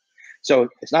MBA. So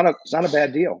it's not a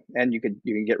bad deal, and you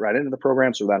can get right into the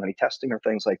programs without any testing or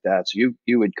things like that. So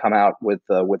you would come out with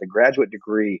a graduate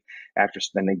degree after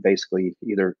spending basically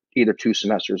either 2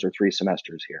 semesters or 3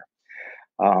 semesters here.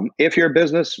 If you're a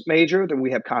business major, then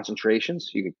we have concentrations.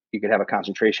 You could have a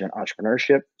concentration in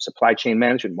entrepreneurship, supply chain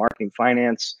management, marketing,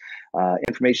 finance,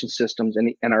 information systems,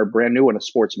 and our brand new one is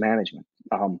sports management.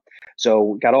 So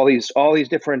we got all these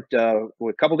different,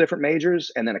 with a couple different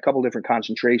majors and then a couple different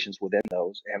concentrations within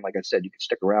those. And like I said, you can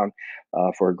stick around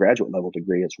for a graduate level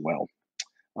degree as well.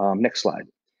 Next slide.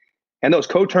 And those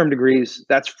co-term degrees,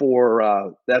 that's for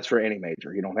any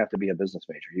major. You don't have to be a business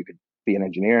major. You could be an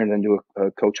engineer and then do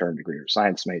a co-term degree, or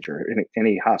science major,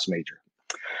 any Haas major.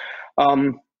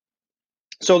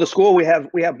 So the school, we have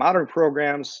modern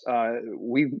programs.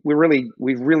 We've really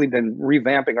been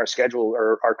revamping our schedule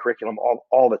or our curriculum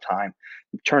all the time,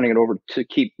 turning it over to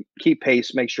keep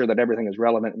pace, make sure that everything is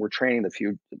relevant. We're training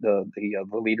the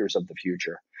leaders of the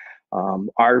future.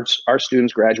 Our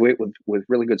students graduate with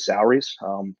really good salaries,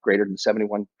 greater than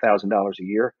 $71,000 a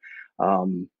year.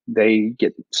 They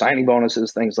get signing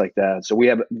bonuses, things like that. So we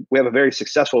have a very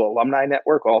successful alumni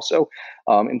network also.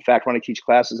 In fact, when I teach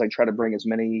classes, I try to bring as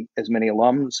many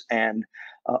alums and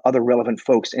other relevant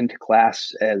folks into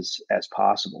class as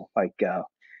possible. Like the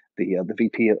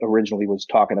VP originally was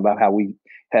talking about how we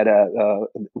had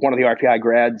one of the RPI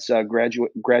grads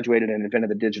graduated and invented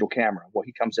the digital camera. Well,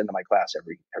 he comes into my class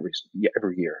every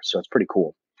year, so it's pretty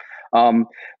cool. You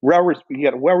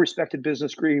got a well-respected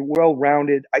business degree,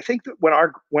 well-rounded. I think that when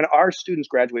our students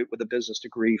graduate with a business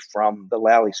degree from the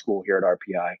Lally School here at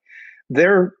RPI,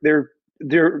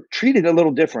 they're treated a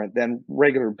little different than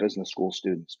regular business school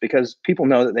students, because people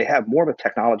know that they have more of a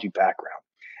technology background.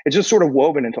 It's just sort of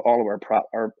woven into all of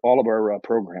our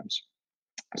programs.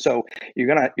 So you're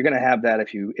gonna have that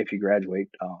if you graduate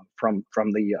from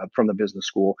the business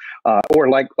school, or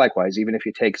likewise, even if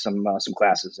you take some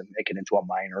classes and make it into a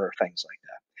minor or things like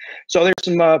that. So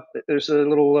there's a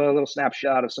little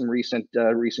snapshot of some recent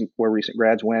where recent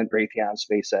grads went: Raytheon,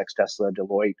 SpaceX, Tesla,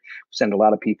 Deloitte. Send a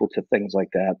lot of people to things like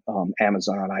that,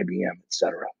 Amazon, IBM,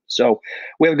 etc. So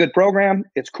we have a good program.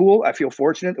 It's cool. I feel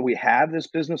fortunate that we have this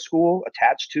business school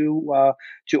attached to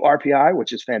RPI,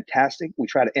 which is fantastic. We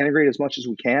try to integrate as much as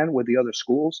we can with the other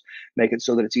schools, make it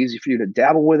so that it's easy for you to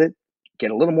dabble with it,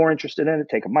 get a little more interested in it,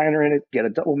 take a minor in it, get a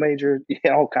double major,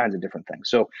 all kinds of different things.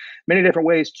 So many different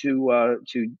ways to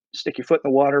stick your foot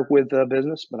in the water with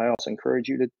business, but I also encourage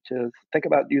you to think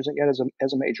about using it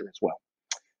as a major as well.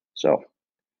 So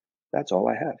that's all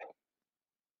I have.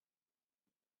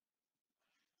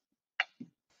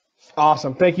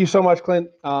 Awesome. Thank you so much, Clint.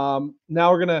 Now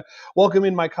we're going to welcome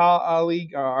in my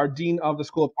colleague, our Dean of the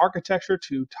School of Architecture,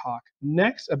 to talk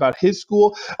next about his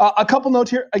school. A couple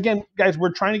notes here. Again, guys,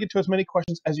 we're trying to get to as many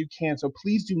questions as you can, so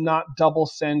please do not double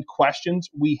send questions.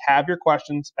 We have your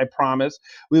questions, I promise.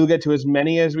 We will get to as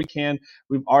many as we can.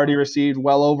 We've already received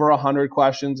well over 100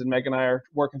 questions, and Meg and I are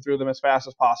working through them as fast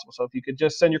as possible. So if you could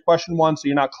just send your question once so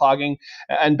you're not clogging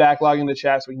and backlogging the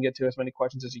chat so we can get to as many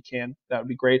questions as you can, that would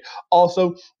be great.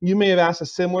 Also, you may have asked a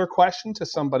similar question to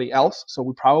somebody else, so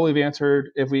we probably have answered.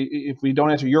 If we don't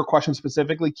answer your question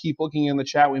specifically, keep looking in the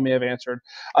chat. We may have answered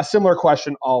a similar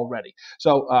question already.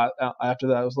 So after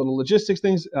those little logistics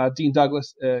things, Dean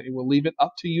Douglas, we'll leave it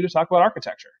up to you to talk about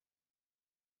architecture.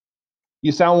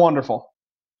 You sound wonderful.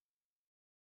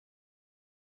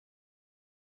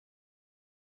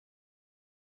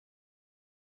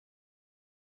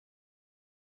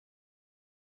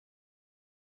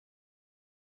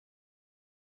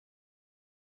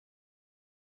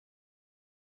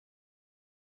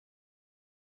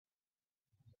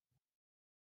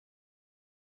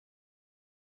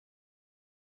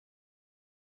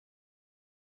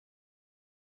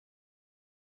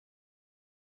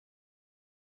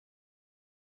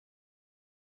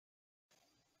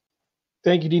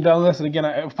 Thank you, Dean Douglas. And again,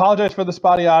 I apologize for the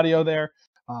spotty audio there.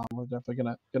 We're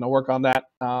definitely gonna work on that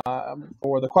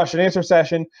for the question and answer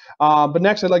session. But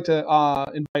next, I'd like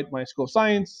to invite my School of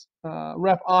Science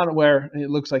rep on, where it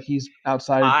looks like he's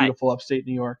outside in beautiful upstate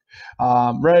New York,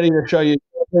 ready to show you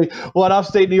what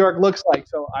upstate New York looks like.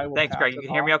 So I will. Thanks, Greg. You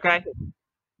can hear me okay?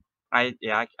 I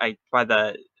by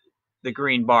the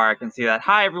green bar, I can see that.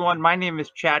 Hi, everyone. My name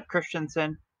is Chad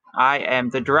Christensen. I am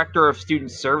the Director of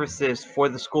Student Services for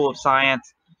the School of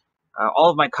Science. All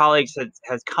of my colleagues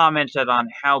has commented on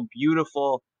how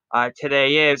beautiful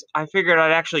today is. I figured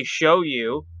I'd actually show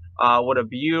you what a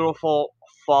beautiful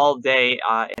fall day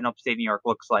in upstate New York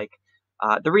looks like.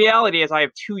 The reality is I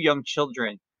have 2 young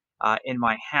children in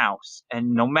my house,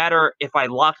 and no matter if I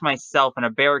locked myself in a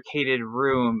barricaded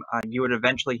room, you would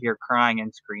eventually hear crying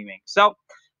and screaming. So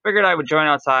figured I would join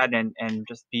outside and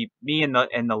just be me in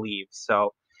the leaves.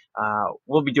 So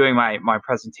we'll be doing my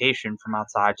presentation from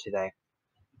outside today.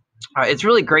 It's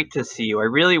really great to see you. I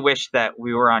really wish that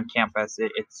we were on campus.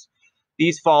 It's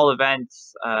these fall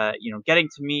events, getting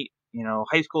to meet,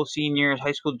 high school seniors,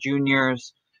 high school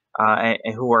juniors,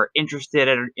 who are interested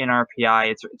in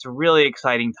RPI. It's a really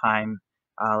exciting time,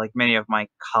 like many of my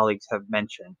colleagues have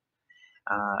mentioned.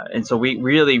 And so we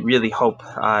really, really hope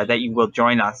that you will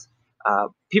join us.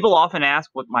 People often ask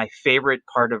what my favorite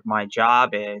part of my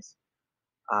job is,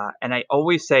 and I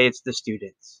always say it's the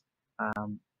students.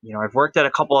 I've worked at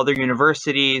a couple other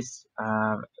universities,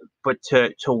 but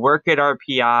to work at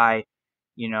RPI,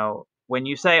 when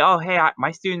you say, oh, hey,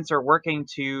 my students are working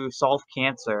to solve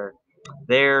cancer,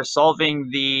 they're solving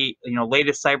the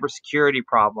latest cybersecurity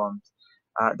problems,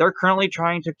 they're currently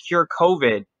trying to cure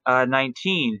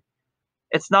COVID-19.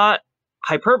 It's not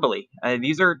hyperbole.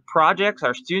 These are projects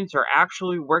our students are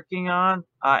actually working on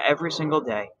every single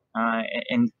day,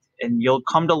 and you'll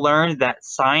come to learn that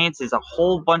science is a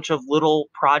whole bunch of little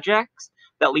projects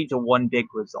that lead to one big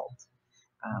result.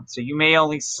 So you may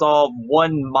only solve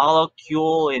one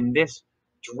molecule in this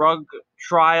drug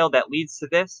trial that leads to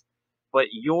this, but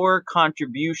your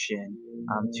contribution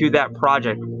to that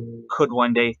project could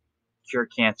one day cure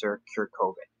cancer, cure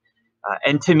COVID.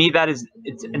 And to me,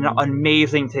 it's an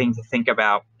amazing thing to think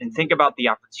about, and think about the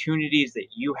opportunities that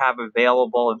you have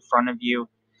available in front of you.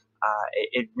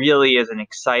 It really is an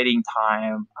exciting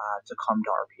time to come to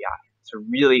RPI. So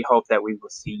really hope that we will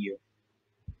see you.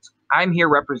 I'm here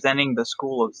representing the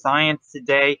School of Science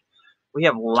today. We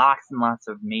have lots and lots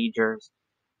of majors.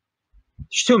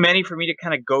 There's too many for me to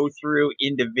kind of go through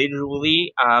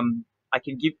individually. I'll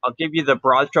give you the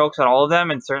broad strokes on all of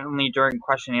them, and certainly during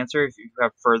question and answer, if you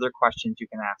have further questions, you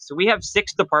can ask. So we have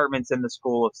 6 departments in the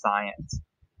School of Science.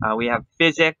 We have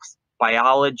physics,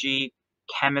 biology,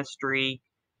 chemistry,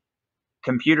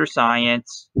 computer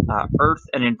science, earth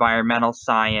and environmental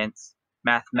science,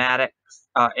 mathematics,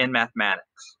 and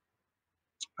mathematics.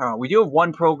 We do have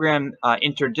one program,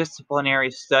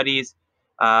 interdisciplinary studies.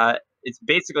 It's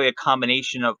basically a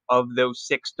combination of those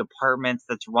 6 departments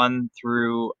that's run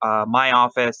through my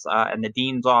office and the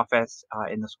dean's office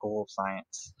in the School of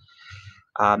Science.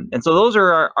 And so those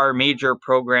are our major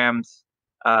programs.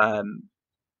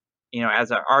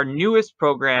 As our newest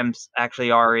programs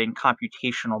actually are in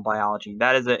computational biology.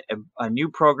 That is a new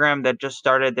program that just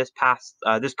started this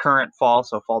current fall,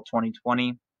 so fall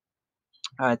 2020.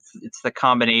 It's the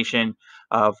combination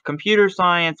of computer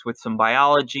science with some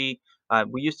biology.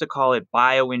 We used to call it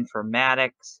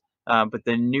bioinformatics, but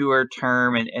the newer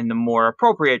term and the more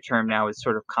appropriate term now is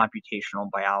sort of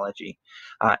computational biology.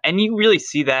 And you really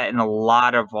see that in a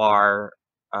lot of our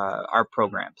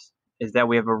programs, is that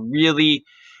we have a really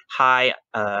high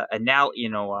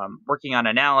working on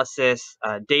analysis,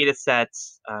 data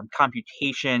sets,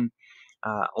 computation.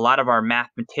 A lot of our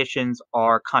mathematicians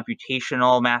are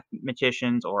computational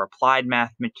mathematicians or applied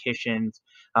mathematicians.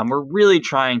 We're really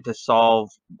trying to solve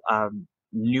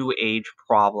new age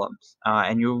problems,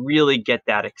 and you really get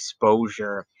that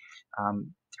exposure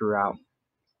throughout.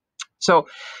 So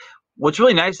what's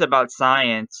really nice about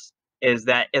science is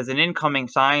that as an incoming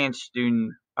science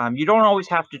student, you don't always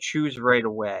have to choose right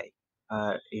away.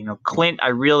 Clint, I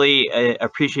really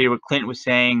appreciated what Clint was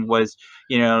saying was,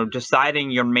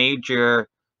 deciding your major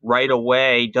right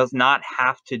away does not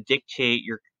have to dictate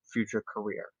your future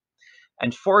career.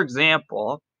 And for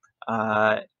example,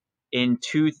 last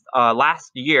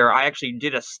year, I actually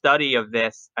did a study of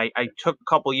this. I took a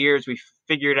couple years. We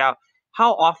figured out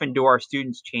how often do our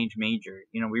students change major.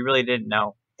 We really didn't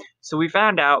know. So we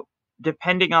found out,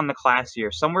 depending on the class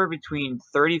year, somewhere between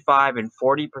 35 and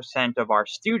 40% of our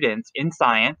students in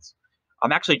science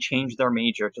actually changed their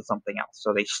major to something else.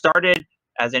 So they started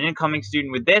as an incoming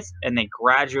student with this, and they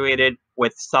graduated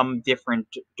with some different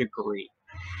degree.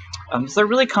 So it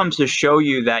really comes to show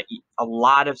you that a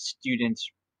lot of students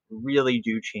really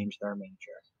do change their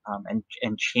major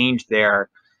and change their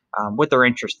what they're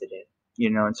interested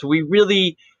in. And so we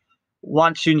really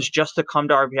want students just to come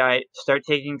to RPI, start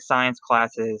taking science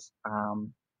classes,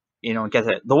 get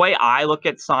it. The way I look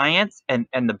at science and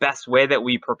the best way that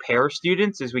we prepare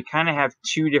students is we kind of have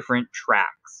 2 different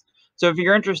tracks. So if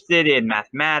you're interested in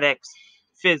mathematics,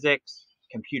 physics,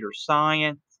 computer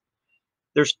science,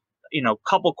 there's a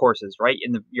couple courses, right?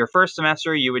 In your first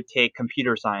semester, you would take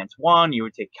computer science 1, you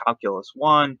would take calculus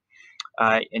 1,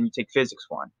 and you take physics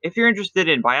 1. If you're interested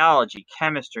in biology,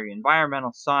 chemistry,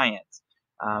 environmental science,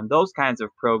 those kinds of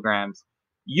programs,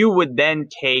 you would then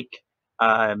take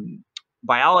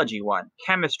biology 1,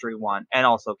 chemistry 1, and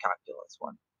also calculus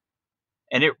 1.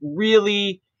 And it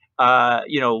really,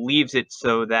 leaves it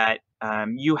so that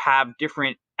you have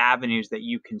different avenues that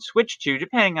you can switch to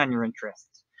depending on your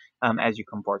interests as you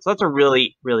come forward. So that's a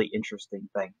really, really interesting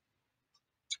thing.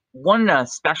 One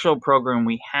special program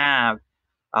we have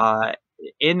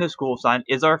in the School of Science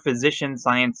is our physician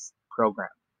science program.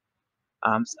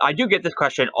 I do get this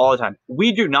question all the time.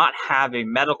 We do not have a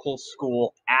medical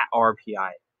school at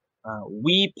RPI.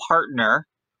 We partner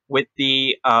with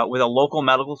a local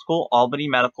medical school, Albany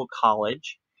Medical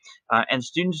College, and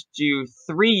students do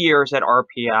 3 years at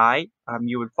RPI.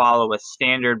 You would follow a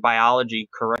standard biology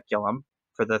curriculum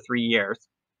for the 3 years,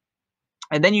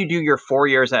 and then you do your 4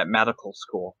 years at medical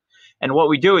school. And what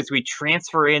we do is we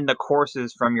transfer in the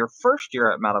courses from your first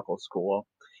year at medical school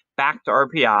back to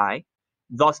RPI,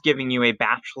 thus giving you a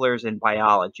bachelor's in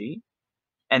biology.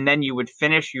 And then you would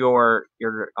finish your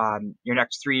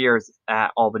next 3 years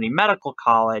at Albany Medical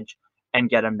College and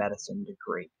get a medicine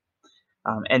degree.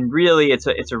 And really, it's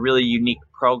a really unique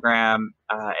program,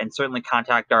 and certainly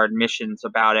contact our admissions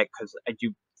about it, because I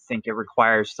do think it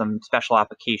requires some special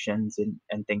applications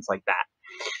and things like that.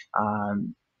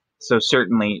 So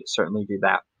certainly do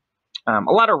that.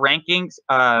 A lot of rankings.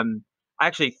 I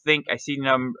actually think I see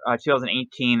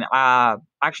 2018. I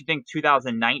actually think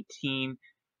 2019.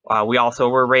 We also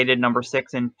were rated number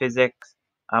 6 in physics.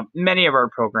 Many of our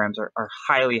programs are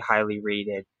highly, highly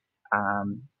rated.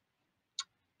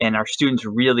 And our students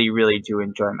really, really do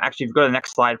enjoy them. Actually, if you go to the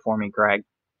next slide for me, Greg.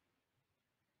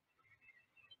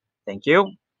 Thank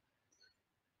you.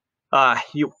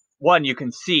 You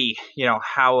can see,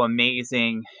 how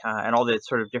amazing and all the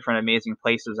sort of different amazing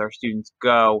places our students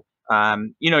go.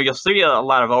 You'll see a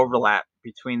lot of overlap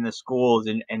between the schools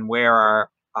and where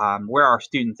our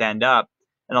students end up.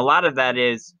 And a lot of that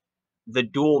is the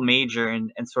dual major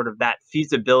and sort of that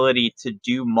feasibility to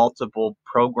do multiple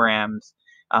programs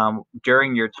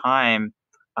during your time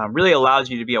really allows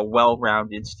you to be a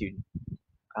well-rounded student.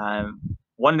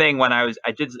 One thing when I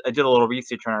did a little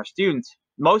research on our students,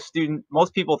 most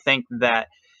people think that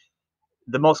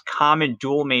the most common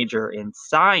dual major in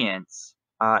science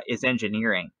is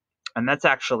engineering, and that's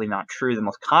actually not true. The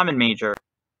most common major,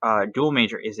 dual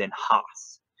major, is in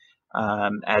Haas.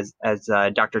 As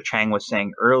Dr. Chang was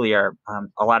saying earlier,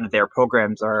 a lot of their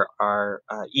programs are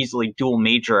easily dual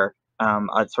major,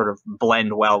 sort of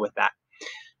blend well with that.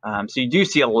 So you do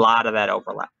see a lot of that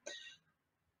overlap.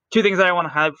 Two things that I want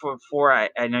to highlight before I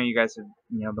know you guys have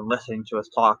been listening to us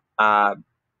talk.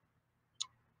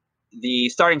 The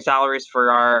starting salaries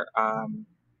for our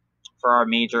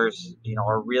majors,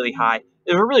 are really high.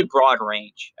 There's a really broad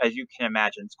range, as you can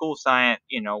imagine. School of Science,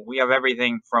 we have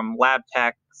everything from lab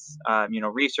techs,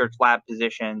 research lab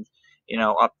positions,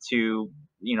 up to,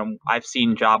 I've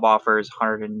seen job offers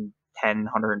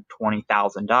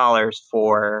 $120,000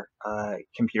 for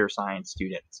computer science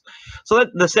students. So that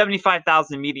the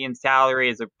 $75,000 median salary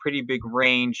is a pretty big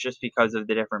range just because of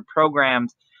the different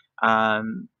programs. But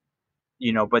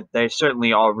they're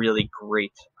certainly all really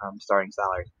great starting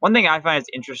salaries. One thing I find is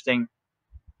interesting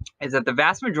is that the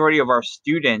vast majority of our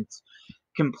students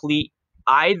complete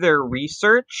either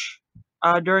research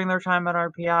during their time at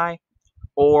RPI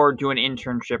or do an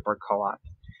internship or co-op.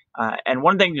 And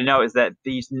one thing to note is that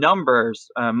these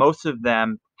numbers, most of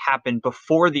them happen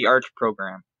before the ARCH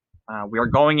program. We are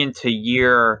going into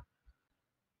year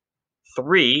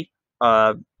 3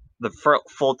 of the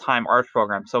full-time ARCH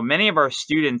program. So many of our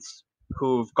students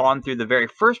who've gone through the very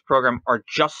first program are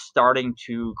just starting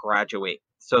to graduate.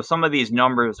 So some of these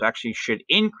numbers actually should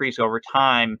increase over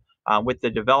time with the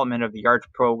development of the ARCH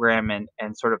program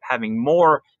and sort of having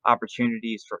more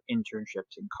opportunities for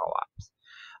internships and co-ops.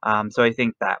 So I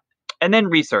think that. And then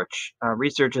research.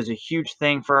 Research is a huge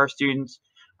thing for our students.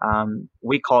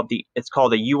 It's called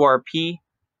a URP,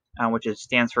 which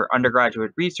stands for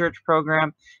Undergraduate Research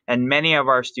Program, and many of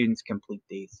our students complete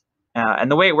these.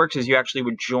 And the way it works is you actually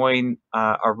would join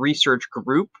a research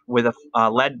group with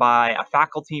led by a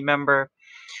faculty member,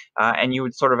 and you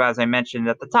would sort of, as I mentioned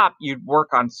at the top, you'd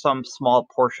work on some small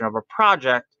portion of a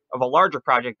larger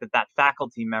project that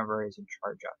faculty member is in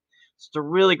charge of. So it's a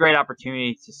really great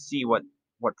opportunity to see what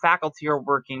faculty are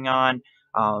working on,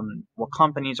 what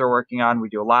companies are working on. We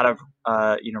do a lot of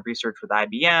research with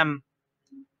IBM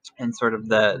and sort of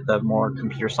the more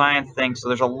computer science things. So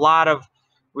there's a lot of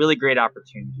really great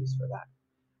opportunities for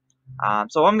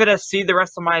that. So I'm going to cede the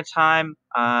rest of my time.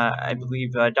 I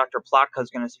believe Dr. Plotka is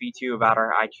going to speak to you about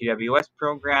our ITWS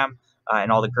program and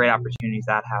all the great opportunities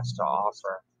that has to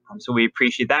offer. So we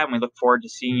appreciate that, and we look forward to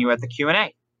seeing you at the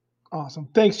Q&A. Awesome.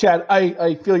 Thanks, Chad.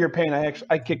 I feel your pain.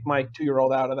 I kicked my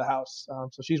 2-year-old out of the house,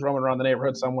 so she's roaming around the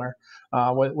neighborhood somewhere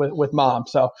with mom.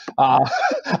 So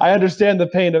I understand the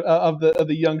pain of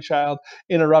the young child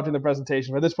interrupting the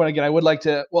presentation. But at this point, again, I would like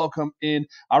to welcome in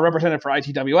our representative for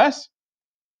ITWS,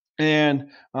 and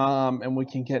we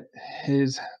can get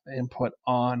his input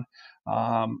on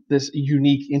this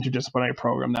unique interdisciplinary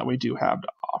program that we do have to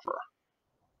offer.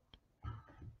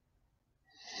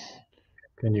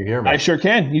 Can you hear me? I sure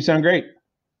can. You sound great.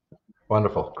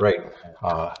 Wonderful. Great.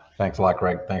 Thanks a lot,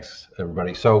 Greg. Thanks,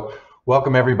 everybody. So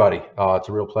welcome, everybody. It's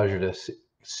a real pleasure to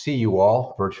see you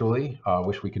all virtually.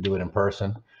 Wish we could do it in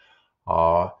person.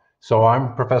 So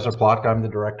I'm Professor Plotka. I'm the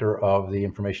director of the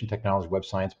Information Technology Web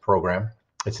Science program.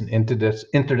 It's an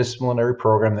interdisciplinary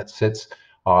program that sits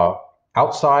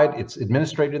outside. It's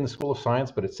administrated in the School of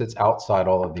Science, but it sits outside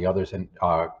all of the others and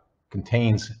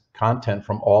contains content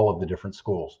from all of the different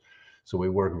schools. So we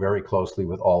work very closely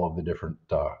with all of the different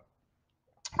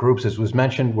groups. As was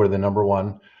mentioned, we're the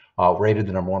rated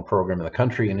the number one program in the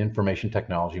country in information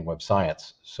technology and web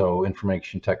science. So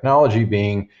information technology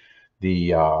being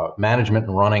the management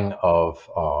and running of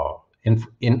in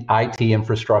IT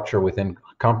infrastructure within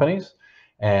companies,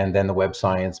 and then the web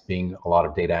science being a lot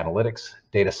of data analytics,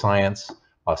 data science,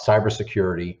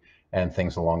 cybersecurity, and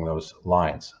things along those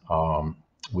lines.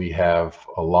 We have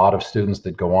a lot of students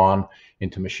that go on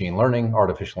into machine learning,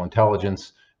 artificial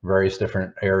intelligence, various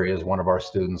different areas. One of our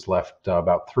students left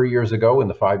about 3 years ago in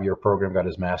the 5-year program, got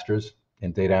his master's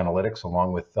in data analytics,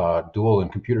 along with dual in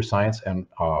computer science and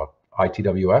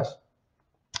ITWS,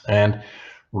 and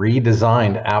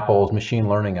redesigned Apple's machine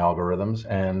learning algorithms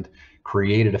and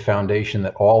created a foundation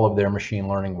that all of their machine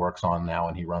learning works on now,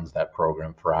 and he runs that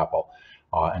program for Apple,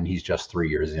 and he's just 3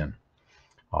 years in.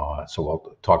 So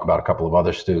we'll talk about a couple of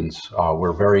other students.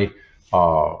 We're very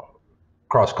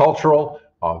cross-cultural,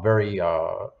 very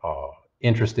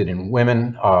interested in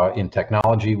women in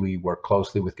technology. We work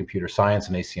closely with computer science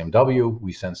and ACMW.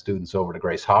 We send students over to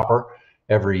Grace Hopper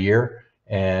every year,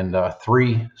 and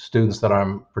 3 students that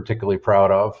I'm particularly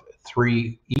proud of,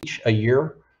 3 each a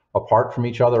year apart from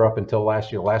each other up until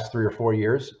last year, last 3 or 4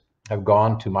 years, have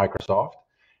gone to Microsoft,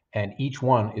 and each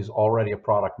one is already a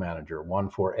product manager, one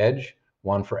for Edge,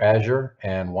 one for Azure,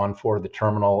 and one for the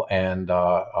terminal and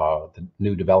the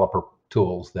new developer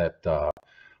tools that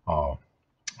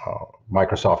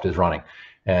Microsoft is running.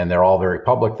 And they're all very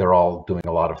public. They're all doing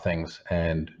a lot of things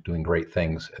and doing great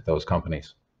things at those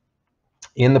companies.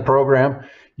 In the program,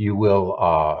 you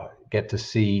will get to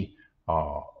see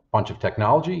a bunch of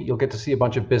technology. You'll get to see a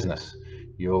bunch of business.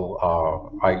 You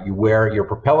wear your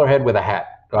propeller head with a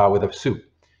hat, with a suit.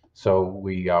 So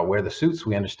we wear the suits.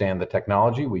 We understand the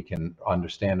technology. We can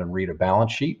understand and read a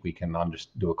balance sheet. We can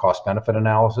do a cost-benefit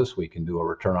analysis. We can do a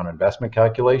return on investment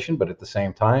calculation. But at the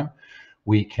same time,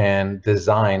 we can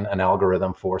design an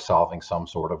algorithm for solving some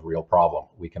sort of real problem.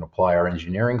 We can apply our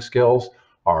engineering skills,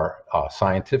 our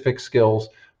scientific skills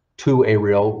to a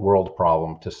real world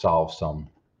problem to solve some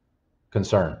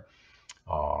concern.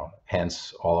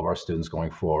 Hence, all of our students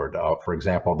going forward. For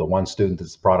example, the one student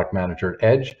that's product manager at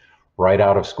Edge, right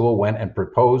out of school, went and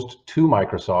proposed to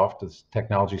Microsoft, the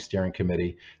Technology Steering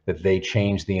Committee, that they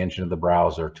change the engine of the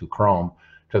browser to Chrome,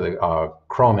 to the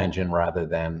Chrome engine rather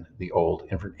than the old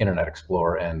Internet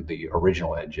Explorer and the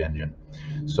original Edge engine.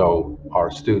 So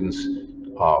our students,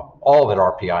 all at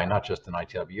RPI, not just in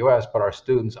ITWS, but our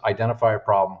students identify a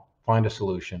problem, find a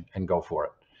solution, and go for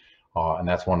it. And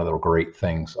that's one of the great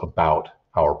things about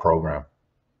our program.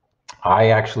 I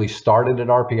actually started at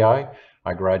RPI.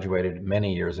 I graduated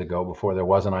many years ago, before there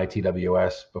was an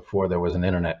ITWS, before there was an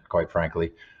internet, quite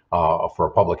frankly, for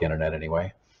a public internet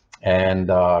anyway. And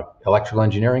electrical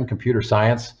engineering, computer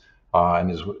science,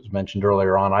 and as was mentioned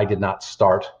earlier on, I did not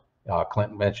start,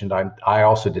 Clinton mentioned, I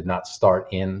also did not start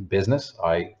in business.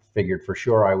 I figured for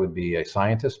sure I would be a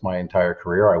scientist my entire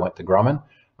career. I went to Grumman.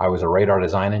 I was a radar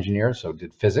design engineer, so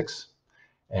did physics,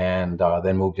 and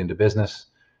then moved into business,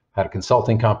 had a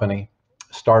consulting company,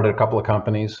 started a couple of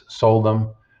companies, sold them,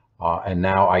 and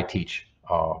now I teach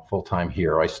full-time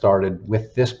here. I started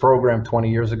with this program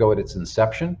 20 years ago at its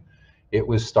inception. It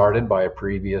was started by a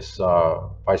previous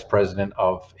vice president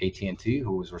of AT&T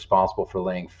who was responsible for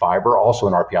laying fiber, also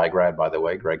an RPI grad, by the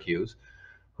way, Greg Hughes,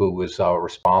 who was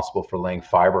responsible for laying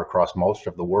fiber across most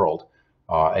of the world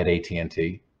at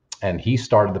AT&T. And he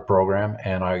started the program,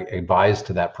 and I advised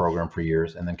to that program for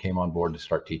years, and then came on board to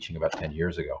start teaching about 10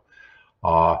 years ago.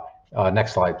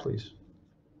 Next slide, please.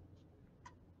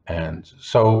 And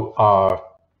so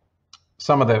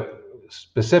some of the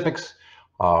specifics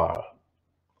of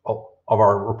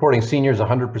our reporting seniors,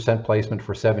 100% placement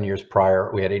for 7 years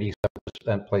prior. We had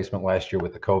 87% placement last year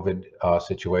with the COVID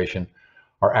situation.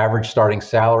 Our average starting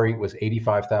salary was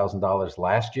 $85,000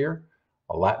 last year.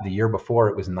 The year before,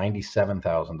 it was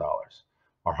 $97,000.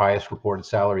 Our highest reported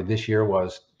salary this year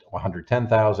was $110,000,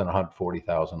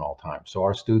 $140,000 all time. So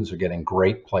our students are getting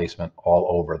great placement all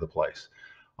over the place.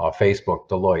 Facebook,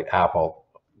 Deloitte, Apple,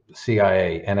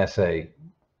 CIA, NSA,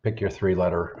 pick your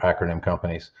three-letter acronym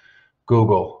companies,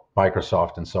 Google,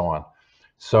 Microsoft, and so on.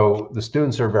 So the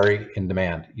students are very in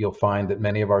demand. You'll find that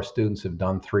many of our students have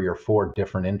done 3 or 4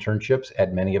 different internships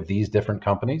at many of these different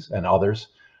companies and others,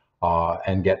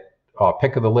 and get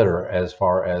pick of the litter as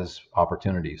far as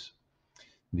opportunities.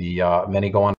 Many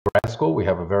go on to grad school. We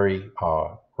have a very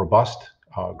robust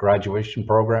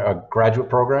graduate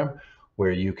program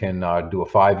where you can do a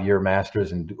 5-year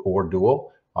master's or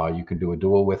dual. You can do a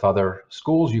dual with other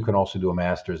schools. You can also do a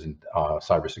master's in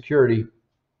cybersecurity,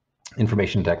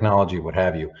 information technology, what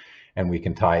have you, and we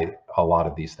can tie a lot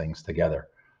of these things together.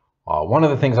 One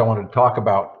of the things I wanted to talk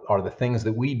about are the things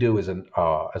that we do as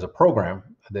a program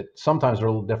that sometimes are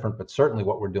a little different, but certainly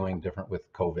what we're doing different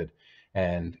with COVID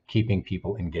and keeping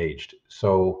people engaged.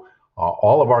 So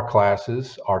all of our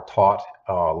classes are taught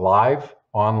live,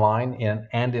 online,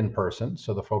 and in person.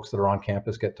 So the folks that are on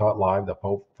campus get taught live. The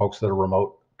folks that are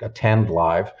remote attend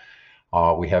live.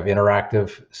 We have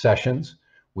interactive sessions.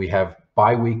 We have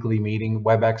bi-weekly meeting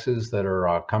WebExes that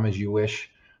are come as you wish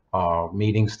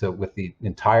meetings with the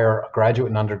entire graduate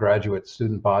and undergraduate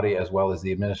student body, as well as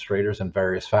the administrators and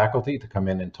various faculty, to come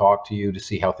in and talk to you to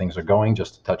see how things are going,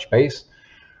 just to touch base.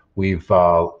 We've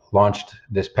launched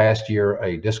this past year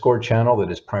a Discord channel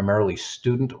that is primarily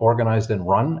student organized and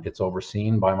run. It's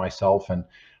overseen by myself and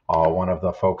one of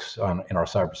the folks in our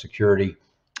cybersecurity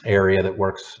area that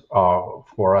works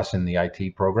for us in the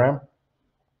IT program.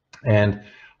 And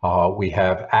we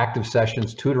have active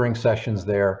sessions, tutoring sessions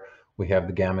there. We have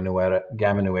the Gamma Nu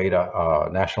Eta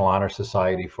National Honor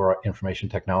Society for Information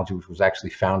Technology, which was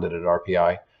actually founded at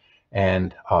RPI.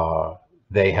 And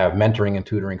they have mentoring and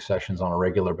tutoring sessions on a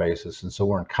regular basis. And so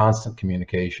we're in constant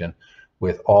communication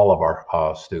with all of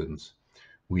our students.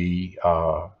 We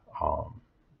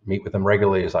meet with them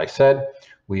regularly, as I said.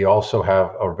 We also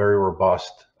have a very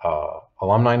robust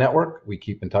alumni network. We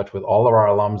keep in touch with all of our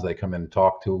alums. They come in and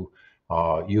talk to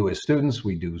you as students.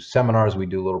 We do seminars, we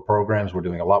do little programs. We're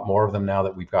doing a lot more of them now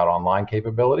that we've got online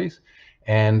capabilities.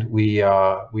 And we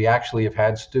actually have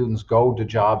had students go to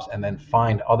jobs and then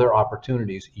find other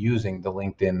opportunities using the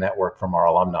LinkedIn network from our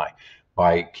alumni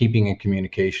by keeping in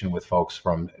communication with folks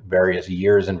from various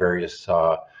years and various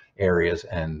areas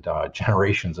and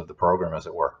generations of the program, as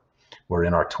it were. We're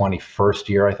in our 21st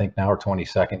year, I think now, or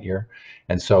 22nd year.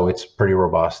 And so it's pretty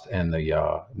robust, and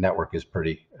the network is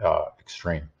pretty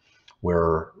extreme.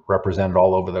 We're represented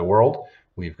all over the world.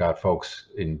 We've got folks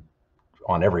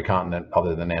on every continent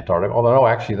other than Antarctica. Although, no,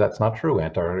 actually, that's not true.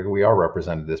 Antarctica, we are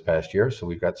represented this past year, so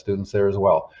we've got students there as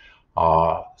well.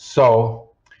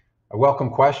 So I welcome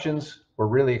questions. We're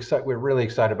really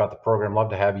excited about the program. Love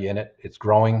to have you in it. It's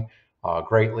growing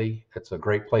greatly. It's a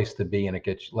great place to be, and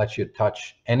it lets you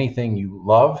touch anything you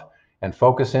love and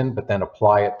focus in, but then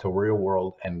apply it to real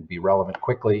world and be relevant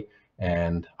quickly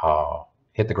and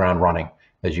hit the ground running,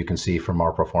 as you can see from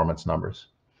our performance numbers.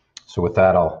 So with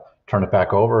that, I'll turn it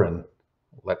back over and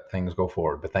let things go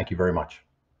forward. But thank you very much.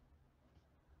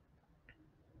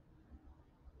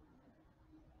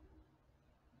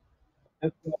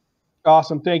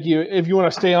 Awesome. Thank you. If you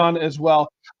want to stay on as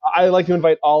well, I'd like to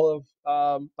invite all of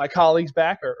my colleagues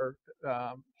back or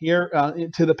here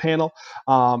to the panel.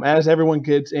 As everyone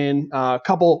gets in,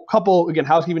 couple again,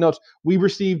 housekeeping notes. We've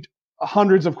received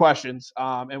hundreds of questions,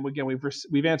 and again,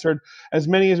 we've answered as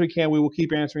many as we can. We will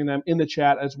keep answering them in the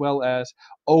chat as well as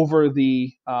over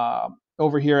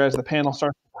here as the panel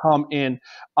starts to come in.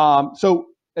 So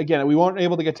again, we weren't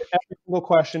able to get to every single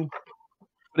question,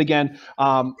 but again,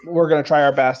 we're going to try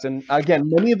our best. And again,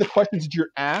 many of the questions that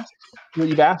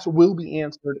you've asked will be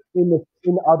answered in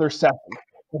the other session.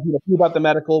 About the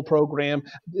medical program,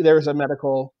 there's a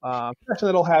medical session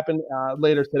that'll happen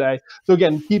later today. So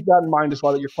again, keep that in mind as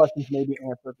well, that your questions may be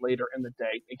answered later in the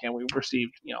day. Again, we've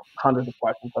received hundreds of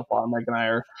questions so far. Meg and I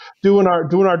are doing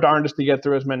our darndest to get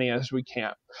through as many as we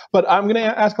can. But I'm going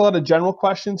to ask a lot of general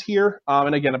questions here.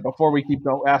 And again, before we keep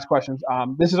going, ask questions,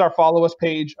 this is our follow us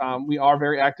page. We are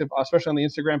very active, especially on the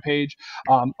Instagram page.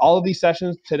 All of these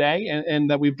sessions today and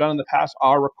that we've done in the past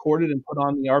are recorded and put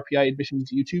on the RPI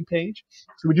Admissions YouTube page.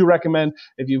 So we do recommend,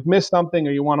 if you've missed something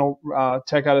or you want to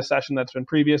check out a session that's been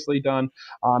previously done,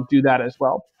 do that as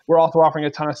well. We're also offering a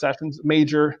ton of sessions,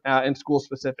 major and school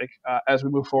specific, as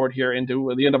we move forward here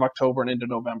into the end of October and into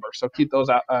November. So keep those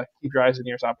out, keep your eyes and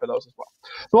ears out for those as well.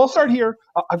 So I'll start here.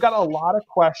 I've got a lot of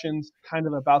questions kind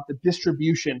of about the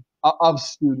distribution of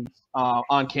students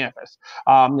on campus.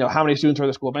 How many students are in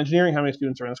the School of Engineering? How many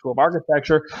students are in the School of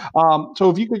Architecture?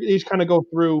 So if you could each kind of go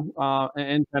through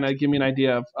and kind of give me an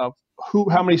idea of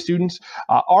how many students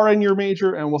are in your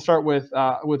major, and we'll start with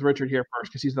Richard here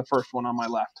first because he's the first one on my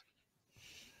left.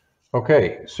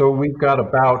 Okay, so we've got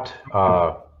about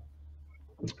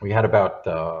we had about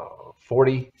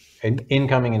 40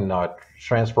 incoming and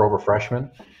transfer over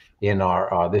freshmen in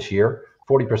our this year.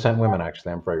 40% women,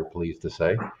 actually, I'm very pleased to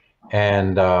say.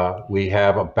 And we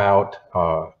have about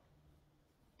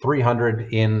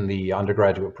 300 in the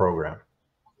undergraduate program.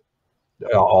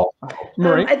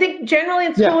 I think generally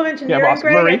in School of Engineering,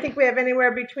 Greg, Marie? I think we have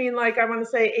anywhere between, like, I want to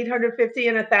say 850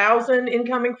 and 1,000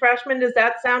 incoming freshmen. Does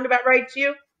that sound about right to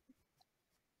you?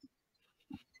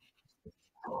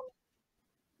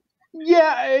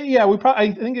 Yeah.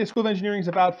 I think the School of Engineering is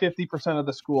about 50% of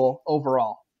the school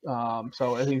overall.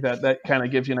 So I think that kind of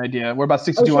gives you an idea. We're about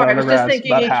 62 undergrads.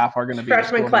 About half are going to be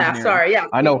freshman class. Sorry, yeah.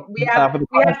 I know we have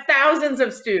thousands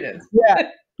of students. Yeah,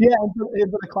 and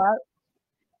for the class,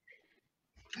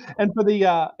 and for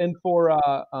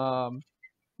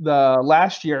the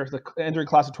last year, the entering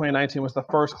class of 2019 was the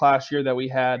first class year that we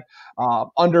had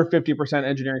under 50%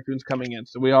 engineering students coming in.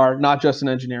 So we are not just an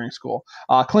engineering school.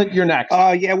 Clint, you're next.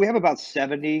 Yeah, we have about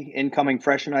 70 incoming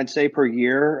freshmen, I'd say, per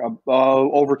year.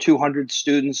 Over 200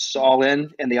 students all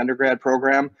in the undergrad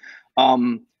program.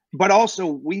 But also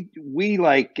we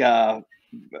like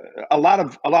a lot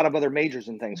of other majors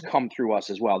and things come through us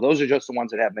as well. Those are just the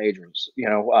ones that have majors,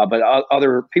 but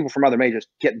other people from other majors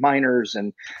get minors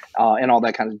and all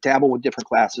that kind of dabble with different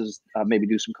classes, maybe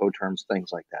do some co-terms, things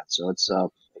like that. So it's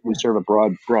we serve a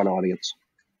broad audience.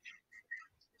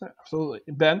 Absolutely.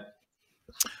 Ben?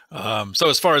 So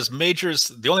as far as majors,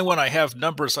 the only one I have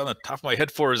numbers on the top of my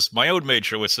head for is my own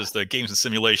major, which is the Games and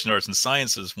Simulation Arts and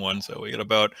Sciences one. So we had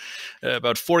about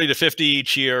 40 to 50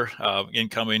 each year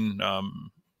incoming.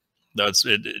 That's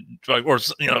it, or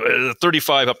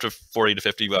 35 up to 40 to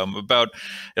 50. About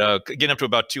getting up to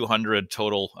about 200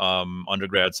 total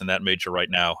undergrads in that major right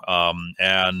now.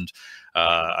 And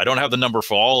I don't have the number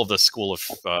for all of the School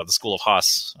of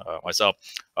Haas myself.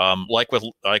 Like with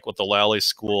the Lally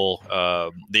School,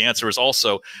 the answer is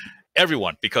also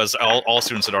everyone, because all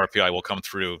students at RPI will come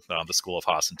through the School of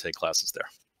Haas and take classes there.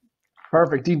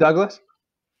 Perfect. Dean Douglas?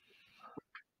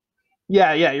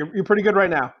 Yeah, you're pretty good right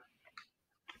now.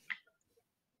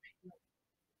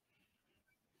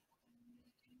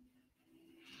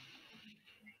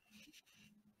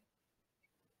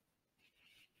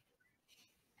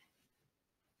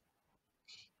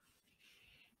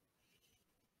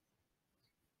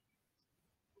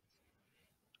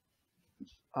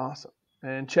 Awesome.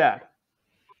 And Chad?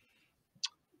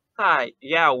 Hi.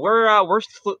 Yeah, we're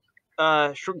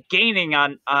gaining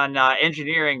on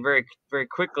engineering very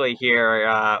quickly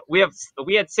here. We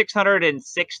had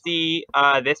 660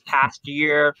 this past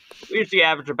year. We usually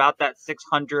average about that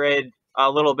 600,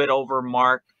 a little bit over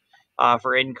mark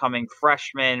for incoming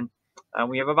freshmen.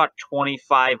 We have about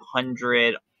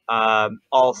 2,500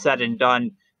 all said and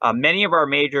done. Many of our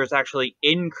majors actually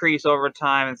increase over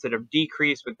time instead of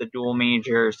decrease with the dual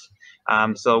majors.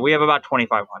 So we have about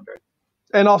 2,500.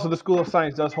 And also, the School of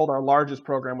Science does hold our largest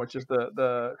program, which is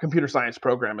the computer science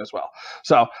program as well.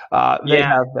 So they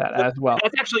have that as well.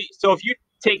 That's actually, so if you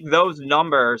take those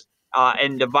numbers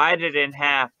and divide it in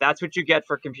half, that's what you get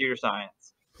for computer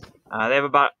science. They have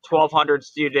about 1,200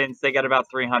 students. They get about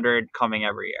 300 coming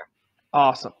every year.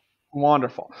 Awesome.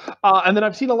 Wonderful. And then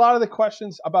I've seen a lot of the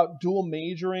questions about dual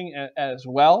majoring as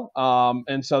well.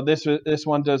 And so this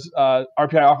one, does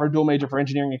RPI offer a dual major for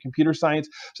engineering and computer science?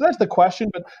 So that's the question.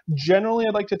 But generally,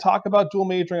 I'd like to talk about dual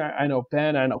majoring. I know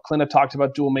Ben, I know Clint have talked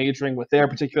about dual majoring with their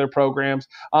particular programs.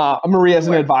 Marie, as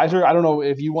an advisor, I don't know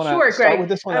if you want to start with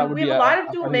this one. That would we have a lot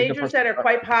of dual majors that are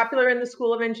quite popular in the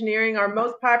School of Engineering. Our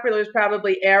most popular is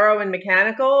probably aero and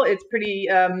mechanical. It's pretty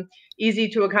easy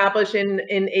to accomplish in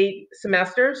 8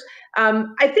 semesters.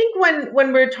 I think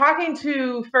when we're talking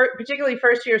to particularly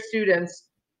first-year students,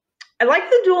 I like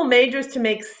the dual majors to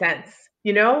make sense.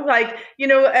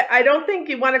 I don't think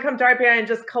you want to come to RPI and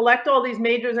just collect all these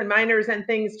majors and minors and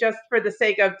things just for the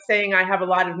sake of saying I have a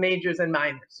lot of majors and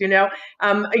minors. We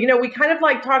kind of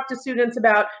like talk to students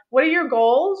about what are your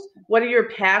goals, what are your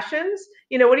passions,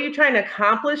 what are you trying to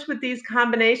accomplish with these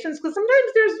combinations? Because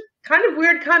sometimes there's kind of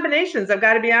weird combinations, I've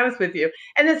got to be honest with you.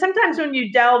 And then sometimes when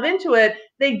you delve into it,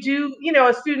 they do,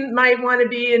 a student might want to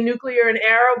be in nuclear and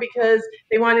aero because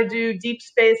they want to do deep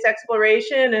space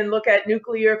exploration and look at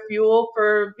nuclear fuel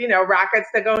for, rockets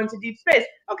that go into deep space.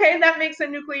 Okay, that makes a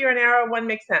nuclear and aero one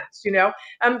make sense,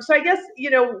 So I guess,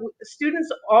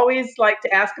 students always like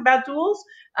to ask about duals,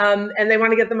 and they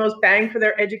want to get the most bang for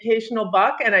their educational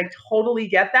buck, and I totally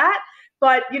get that.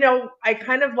 But, I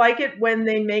kind of like it when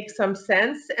they make some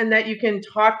sense and that you can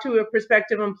talk to a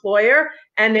prospective employer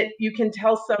and you can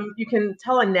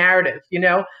tell a narrative,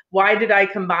 why did I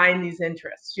combine these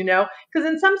interests, because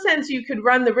in some sense you could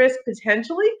run the risk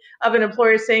potentially of an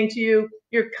employer saying to you,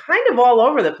 you're kind of all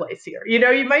over the place here.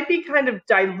 You might be kind of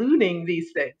diluting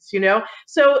these things,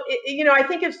 So, I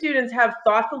think if students have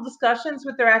thoughtful discussions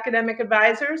with their academic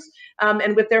advisors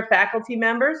and with their faculty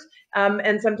members,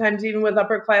 and sometimes even with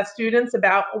upper class students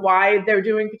about why they're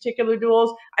doing particular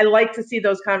duals, I like to see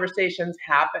those conversations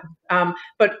happen.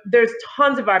 But there's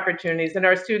tons of opportunities, and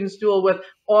our students dual with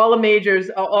all the majors,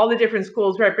 all the different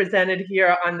schools represented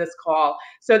here on this call.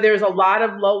 So there's a lot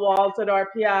of low walls at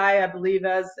RPI, I believe,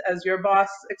 as your boss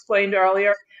explained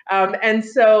earlier. And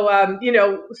so,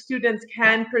 students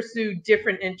can pursue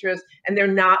different interests, and they're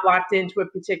not locked into a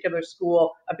particular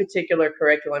school, a particular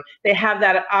curriculum. They have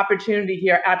that opportunity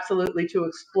here, absolutely, to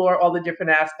explore all the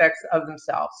different aspects of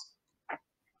themselves.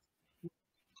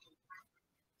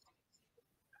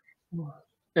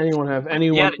 Anyone have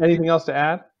anything else to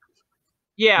add?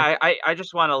 Yeah, I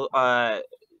just want to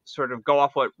sort of go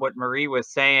off what Marie was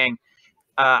saying.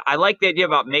 I like the idea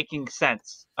about making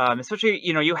sense, especially,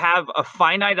 you have a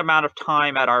finite amount of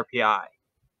time at RPI,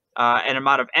 an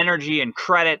amount of energy and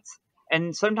credits,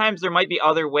 and sometimes there might be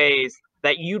other ways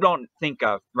that you don't think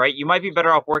of, right? You might be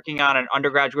better off working on an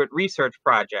undergraduate research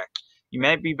project. You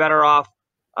might be better off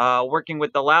working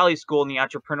with the Lally School and the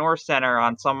Entrepreneur Center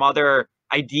on some other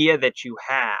idea that you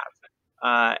have.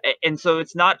 And so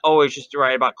it's not always just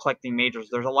right about collecting majors.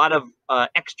 There's a lot of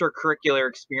extracurricular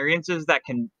experiences that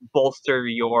can bolster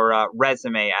your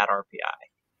resume at RPI.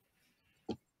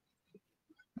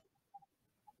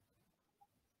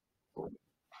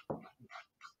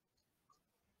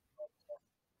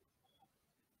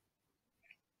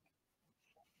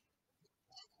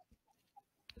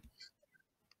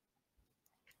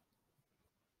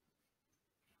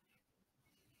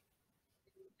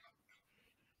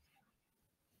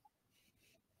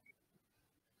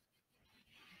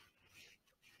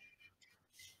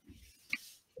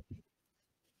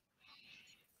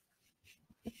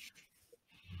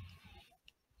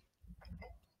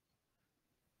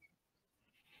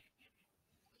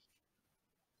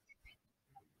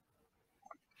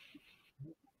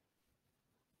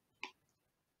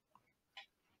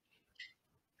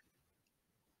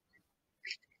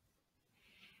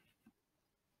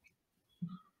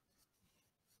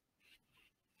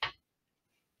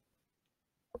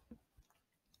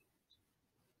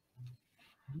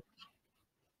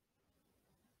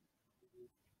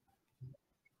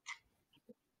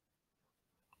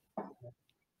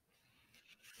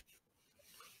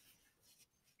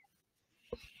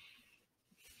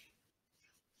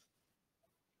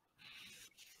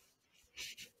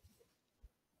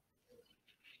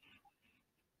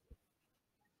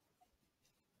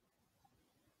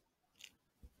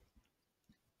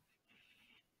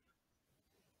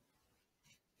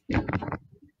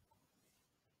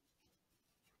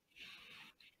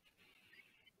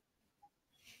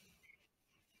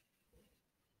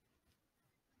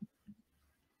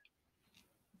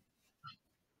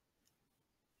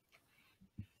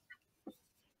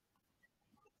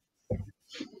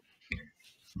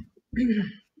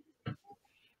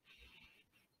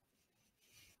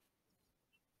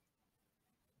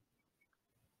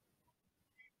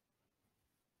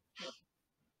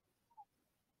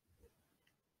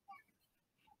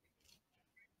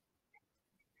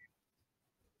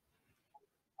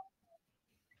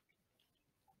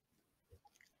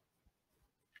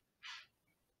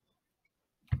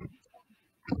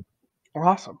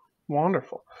 Awesome.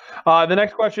 Wonderful. The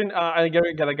next question, I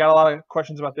got a lot of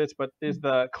questions about this, but is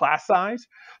the class size.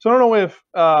 So I don't know if,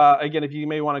 again, if you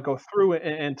may want to go through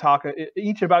and talk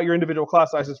each about your individual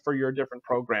class sizes for your different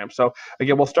programs. So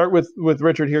again, we'll start with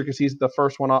Richard here because he's the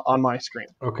first one on my screen.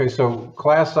 Okay, so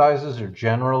class sizes are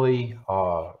generally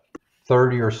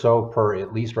 30 or so per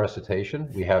at least recitation.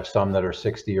 We have some that are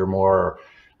 60 or more,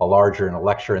 a larger in a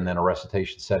lecture and then a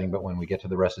recitation setting. But when we get to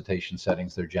the recitation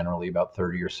settings, they're generally about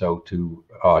 30 or so to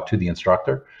the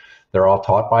instructor. They're all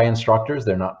taught by instructors.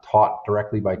 They're not taught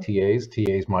directly by TAs.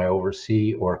 TAs might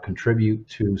oversee or contribute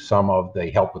to some of the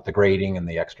help with the grading and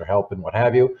the extra help and what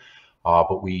have you.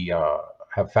 But we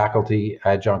have faculty,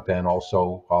 adjunct, and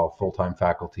also full-time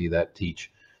faculty that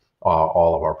teach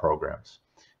all of our programs.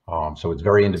 So it's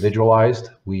very individualized.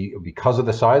 Because of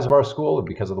the size of our school and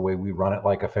because of the way we run it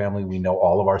like a family, we know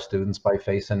all of our students by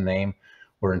face and name.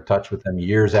 We're in touch with them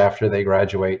years after they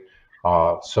graduate.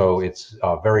 So it's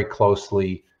very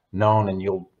closely known, and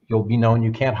you'll be known.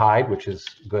 You can't hide, which is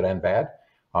good and bad,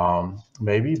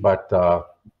 maybe, but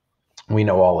we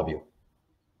know all of you.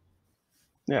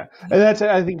 Yeah, and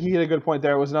I think you hit a good point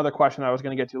there. It was another question I was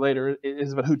going to get to later,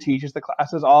 is about who teaches the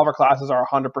classes. All of our classes are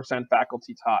 100%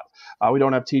 faculty taught. We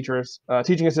don't have teachers,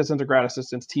 teaching assistants or grad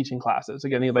assistants teaching classes.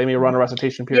 Again, they may run a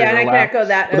recitation period. Yeah, and I can echo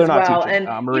that as well. Teaching.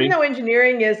 And Marie? even though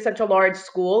engineering is such a large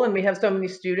school and we have so many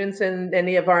students in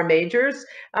any of our majors,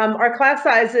 our class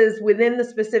sizes within the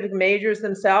specific majors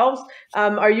themselves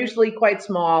are usually quite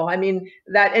small. I mean,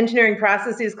 that engineering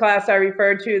processes class I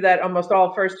referred to that almost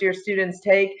all first-year students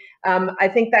take, I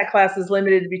think that class is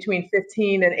limited to between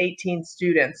 15 and 18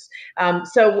 students.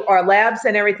 So our labs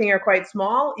and everything are quite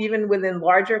small, even within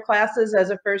larger classes as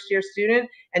a first-year student.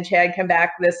 And Chad can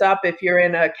back this up. If you're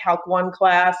in a Calc 1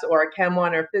 class or a Chem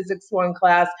 1 or Physics 1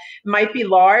 class, it might be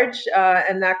large,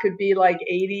 and that could be like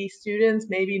 80 students,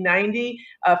 maybe 90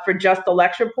 for just the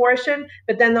lecture portion.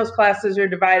 But then those classes are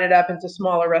divided up into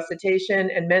smaller recitation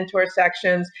and mentor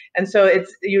sections. And so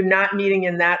you're not meeting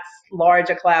in that large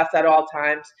a class at all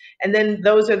times. And then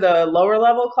those are the lower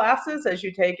level classes as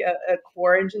you take a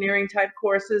core engineering type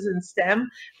courses in STEM.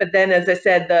 But then, as I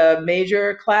said, the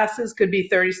major classes could be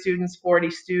 30 students, 40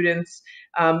 students,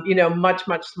 much,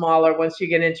 much smaller once you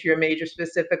get into your major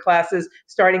specific classes,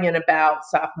 starting in about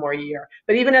sophomore year.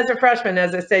 But even as a freshman,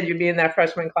 as I said, you'd be in that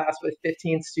freshman class with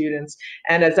 15 students.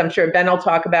 And as I'm sure Ben will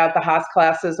talk about, the Haas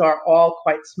classes are all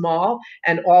quite small,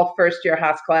 and all first year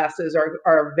Haas classes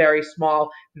are very small,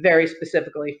 very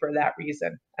specifically for that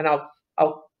reason. And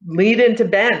I'll lead into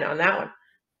Ben on that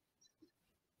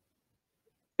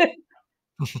one.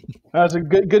 That's a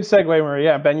good segue, Marie.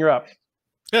 Yeah, Ben, you're up.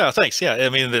 Yeah, thanks. Yeah, I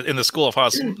mean, in the School of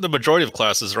Haas, the majority of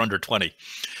classes are under 20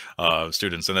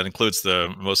 students, and that includes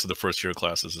most of the first year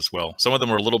classes as well. Some of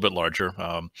them are a little bit larger.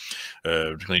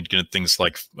 Things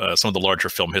like some of the larger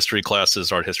film history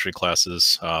classes, art history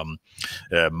classes.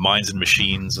 Minds and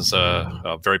Machines is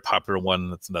a very popular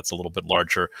one. That's a little bit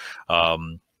larger.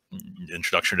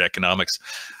 Introduction to Economics.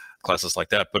 Classes like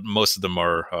that, but most of them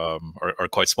are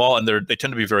quite small, and they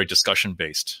tend to be very discussion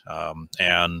based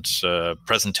and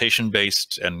presentation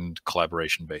based and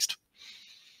collaboration based.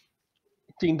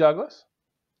 Dean Douglas.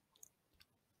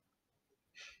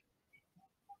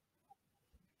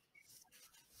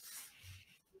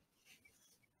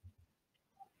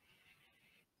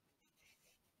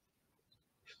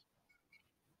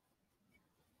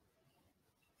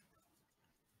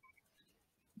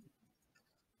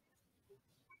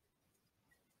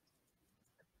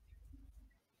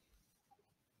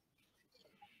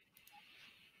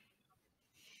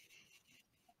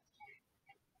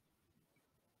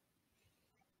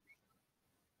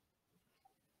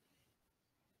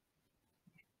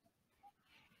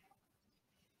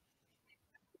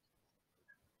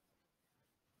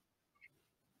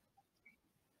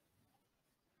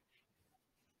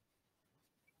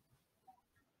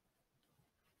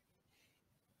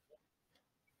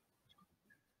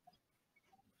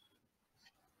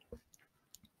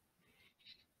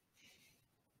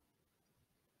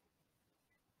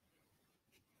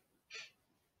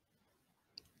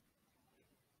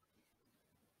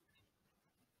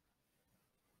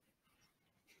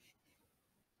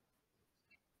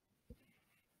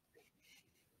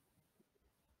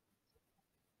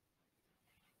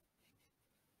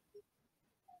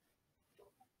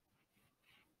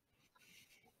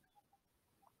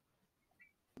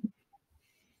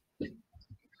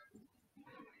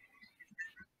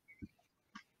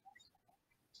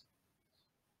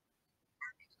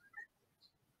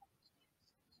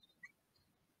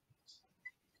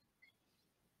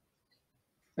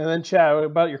 And then Chad, what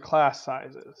about your class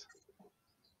sizes?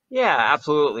 Yeah,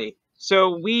 absolutely.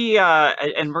 So we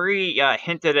and Marie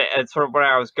hinted at sort of where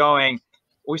I was going.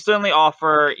 We certainly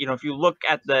offer, if you look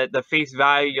at the face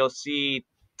value, you'll see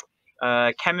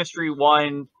chemistry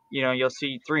 1, you'll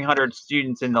see 300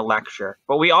 students in the lecture.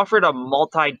 But we offered a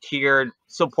multi-tiered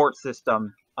support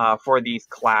system for these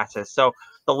classes. So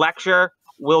the lecture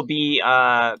will be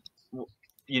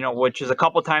which is a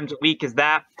couple times a week, is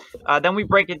that. Then we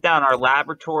break it down. Our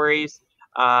laboratories,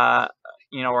 are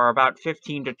about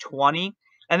 15 to 20.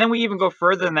 And then we even go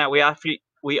further than that. We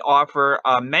offer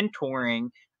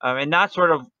mentoring, and not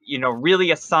sort of,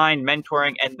 really assigned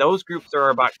mentoring. And those groups are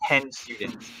about 10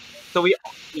 students. So we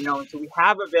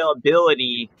have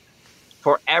availability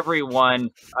for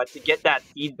everyone to get that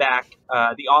feedback.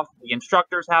 The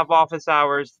instructors have office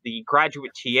hours. The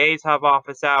graduate TAs have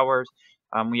office hours.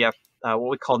 We have what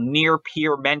we call near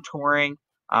peer mentoring.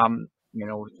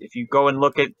 If you go and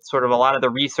look at sort of a lot of the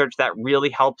research, that really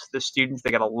helps the students. They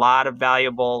get a lot of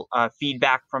valuable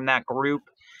feedback from that group.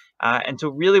 And so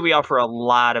really we offer a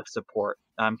lot of support.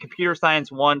 Computer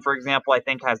Science 1, for example, I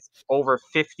think has over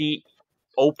 50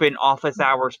 open office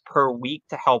hours per week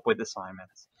to help with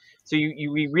assignments. So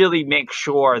we really make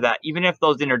sure that even if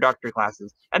those introductory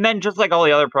classes, and then just like all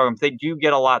the other programs, they do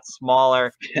get a lot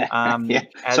smaller. Yeah.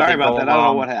 As Sorry they about go that. along. I don't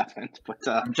know what happened, but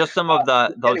just some of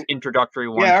those anyway, introductory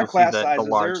ones, yeah, our you'll class see the sizes,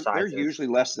 large they're sizes. usually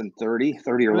less than 30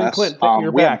 or And less. Clint,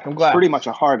 you're We back. have I'm glad. pretty much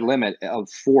a hard limit of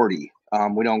 40.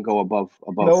 We don't go above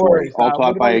No 40. worries. All What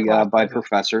taught about your class by sizes?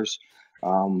 professors.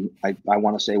 I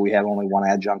want to say we have only one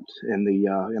adjunct in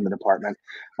the department.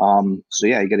 So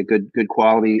yeah, you get a good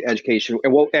quality education.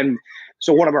 And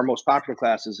so one of our most popular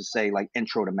classes is, say, like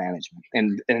Intro to Management,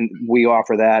 and we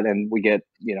offer that, and we get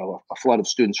a flood of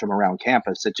students from around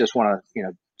campus that just want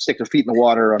to stick their feet in the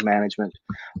water on management.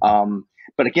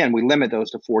 But again, we limit those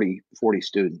to 40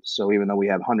 students. So even though we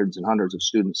have hundreds and hundreds of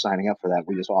students signing up for that,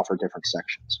 we just offer different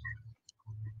sections.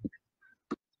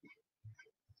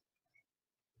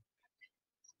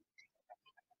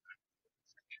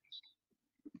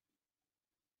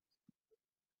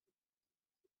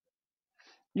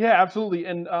 Yeah, absolutely.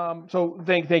 And so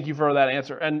thank you for that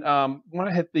answer. And want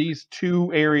to hit these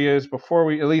two areas before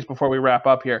we wrap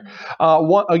up here.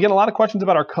 Again, a lot of questions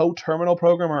about our co-terminal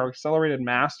program, our accelerated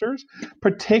masters,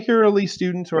 particularly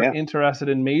students who are interested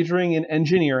in majoring in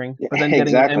engineering, but then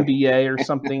getting an MBA or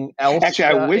something else. Actually,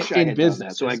 I wish I in had business. done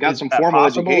that. So I Is got some that formal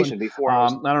possible? education And, before I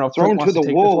was I don't know if thrown Clint wants to the take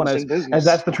this one wolves in as business.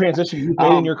 that's the transition you've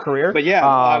made in your career. But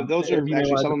yeah, those if are you may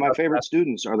actually want to some of my discuss favorite that.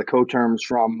 students are the co-terms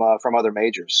from other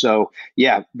majors. So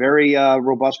yeah, very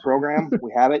robust program.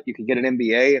 We have it. You can get an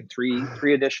MBA in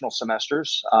three additional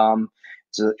semesters.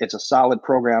 It's a solid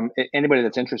program. Anybody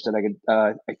that's interested,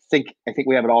 I think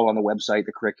we have it all on the website,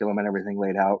 the curriculum and everything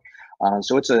laid out.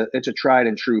 So it's a tried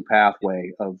and true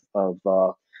pathway of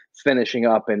finishing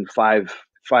up in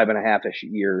 5.5-ish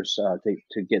years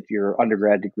to get your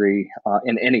undergrad degree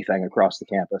in anything across the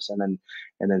campus, and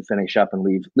then finish up and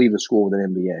leave the school with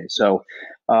an MBA. So,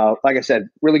 like I said,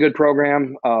 really good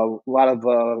program. A lot of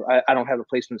I don't have the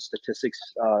placement statistics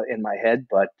in my head,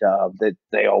 but that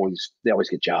they always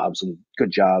get jobs and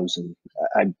good jobs, and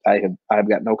I've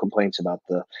got no complaints about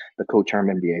the co-term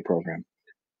MBA program.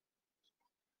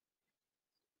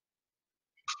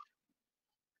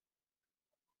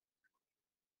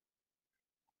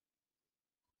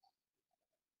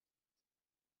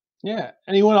 Yeah.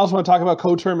 Anyone else want to talk about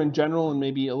co-term in general, and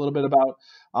maybe a little bit about,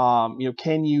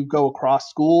 can you go across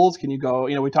schools? Can you go,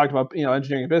 we talked about,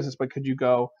 engineering and business, but could you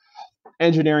go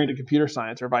engineering to computer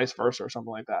science or vice versa or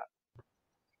something like that?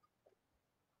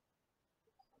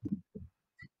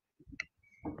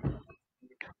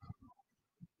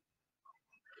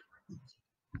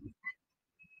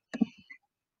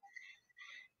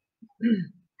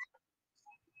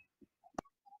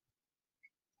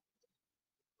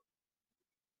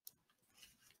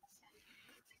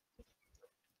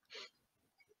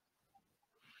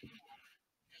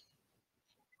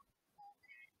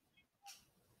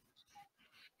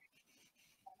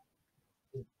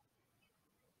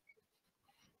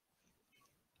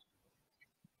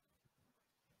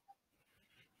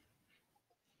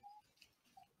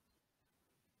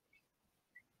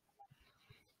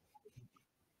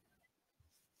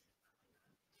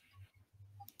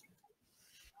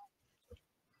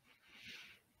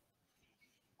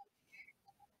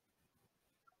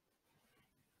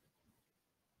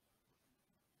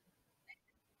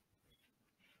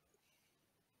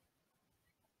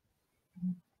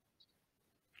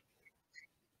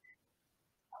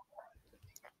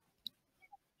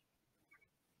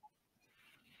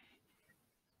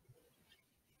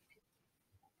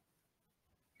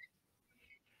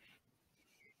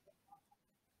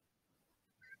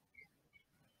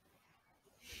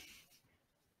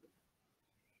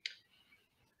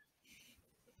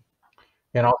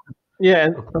 And I'll, Yeah.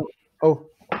 And, oh,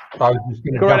 I was just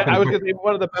going to go jump right. in. I was going to say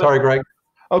one of the. Sorry, Greg.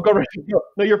 Oh, go right.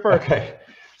 No, you're first. Okay.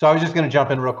 So I was just going to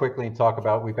jump in real quickly and talk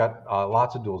about, we've got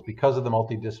lots of duals because of the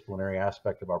multidisciplinary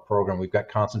aspect of our program. We've got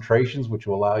concentrations, which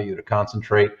will allow you to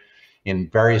concentrate in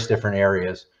various different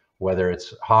areas, whether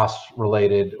it's Haas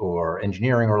related or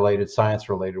engineering related, science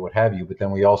related, what have you. But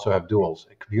then we also have duals.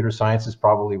 Computer science is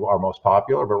probably our most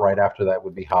popular, but right after that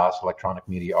would be Haas, electronic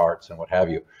media arts, and what have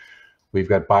you. We've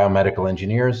got biomedical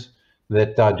engineers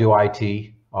that do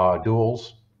IT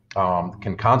duals,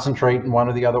 can concentrate in one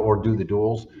or the other or do the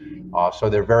duals. So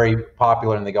they're very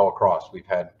popular and they go across.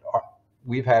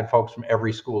 We've had folks from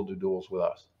every school do duals with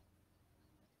us.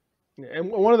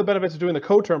 And one of the benefits of doing the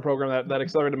co-term program, that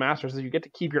accelerated master's, is you get to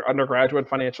keep your undergraduate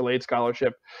financial aid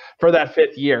scholarship for that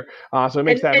 5th year. So it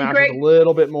makes that master's Greg, a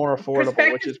little bit more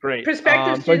affordable, which is great.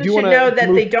 Prospective students should know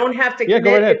that they don't have to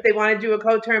commit if they want to do a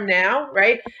co-term now,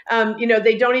 right?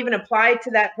 They don't even apply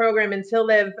to that program until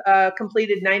they've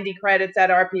completed 90 credits at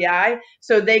RPI.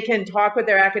 So they can talk with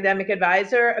their academic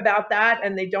advisor about that,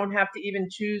 and they don't have to even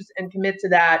choose and commit to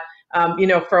that,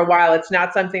 for a while. It's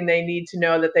not something they need to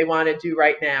know that they want to do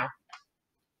right now.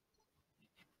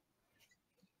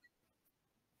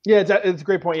 Yeah, it's a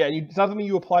great point. Yeah, it's not something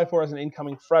you apply for as an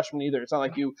incoming freshman either. It's not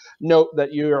like you note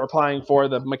that you're applying for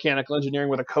the mechanical engineering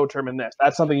with a co-term in this.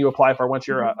 That's something you apply for once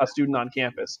you're a student on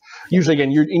campus. Usually,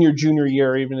 again, you're in your junior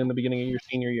year, or even in the beginning of your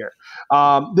senior year.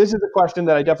 This is a question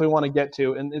that I definitely want to get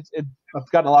to, and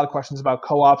I've gotten a lot of questions about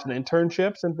co-ops and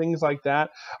internships and things like that.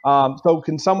 So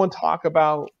can someone talk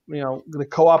about, the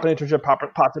co-op and internship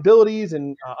possibilities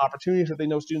and opportunities that they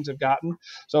know students have gotten?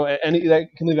 So that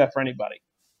can leave that for anybody.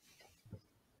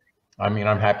 I mean,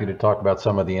 I'm happy to talk about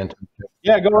some of the internships.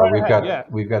 Yeah, go right ahead.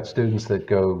 We've got students that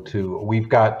we've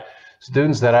got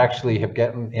students that actually have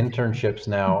gotten internships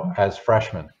now as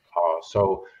freshmen.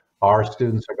 So our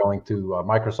students are going to,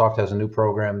 Microsoft has a new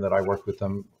program that I worked with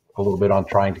them a little bit on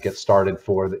trying to get started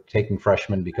for taking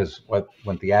freshmen, because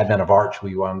when the advent of Arch,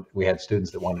 we had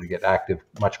students that wanted to get active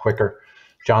much quicker.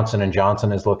 Johnson &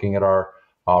 Johnson is looking at our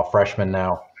freshmen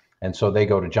now. And so they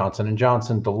go to Johnson &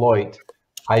 Johnson, Deloitte,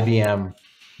 IBM,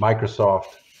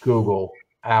 Microsoft, Google,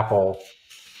 Apple,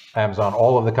 Amazon,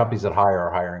 all of the companies that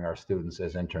are hiring our students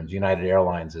as interns. United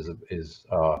Airlines is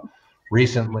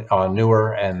recently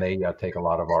newer, and they take a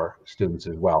lot of our students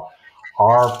as well.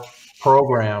 Our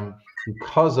program,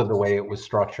 because of the way it was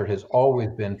structured, has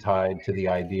always been tied to the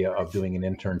idea of doing an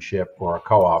internship or a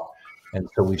co-op. And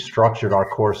so we've structured our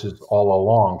courses all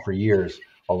along for years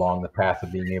along the path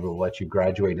of being able to let you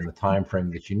graduate in the time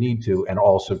frame that you need to, and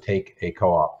also take a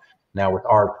co-op. Now with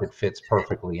art, it fits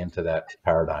perfectly into that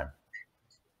paradigm.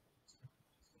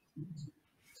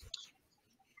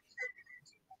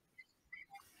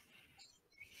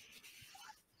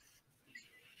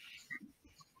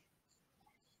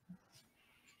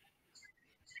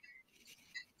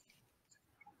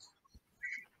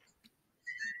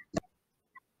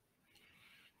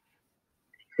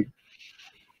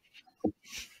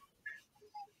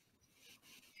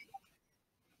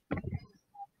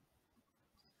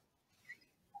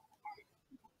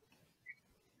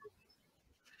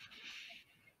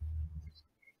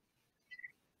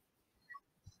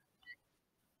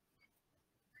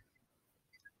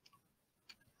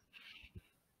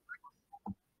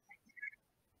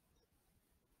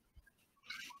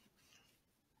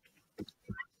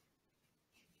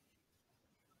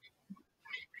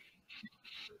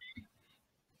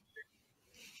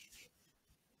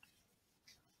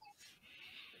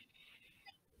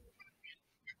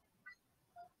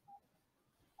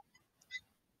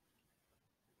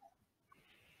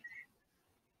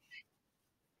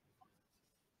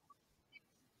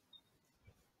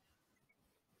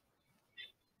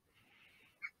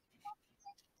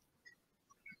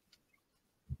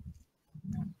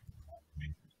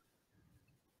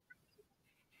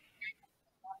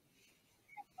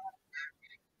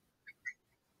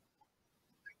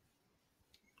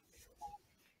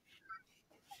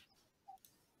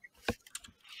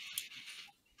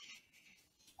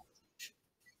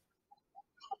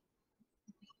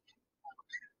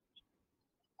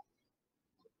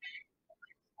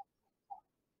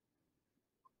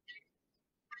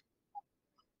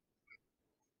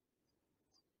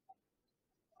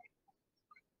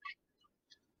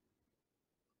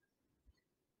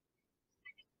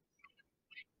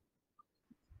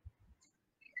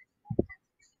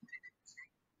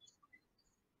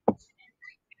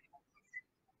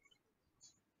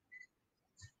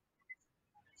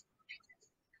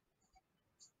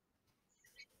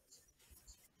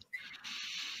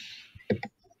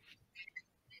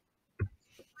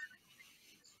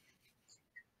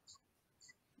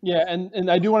 Yeah,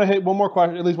 and I do want to hit one more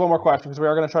question, at least one more question, because we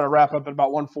are going to try to wrap up at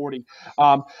about 1:40.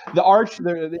 The Arch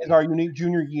is our unique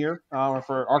junior year.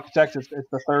 For architects, it's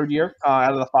the third year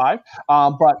out of the 5.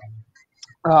 But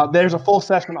there's a full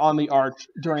session on the Arch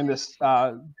during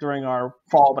our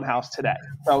fall open house today.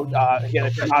 So again,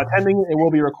 if you're not attending, it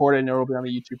will be recorded and it will be on the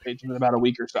YouTube page in about a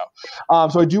week or so.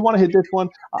 So I do want to hit this one.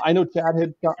 I know Chad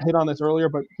hit on this earlier,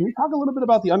 but can you talk a little bit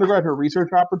about the undergraduate research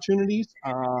opportunities?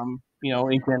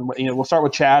 We'll start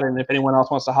with Chad, and if anyone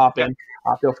else wants to hop in,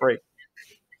 feel free.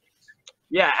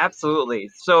 Yeah, absolutely.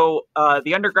 So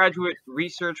the undergraduate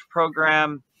research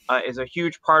program is a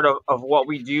huge part of what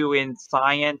we do in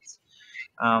science.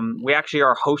 We actually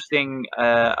are hosting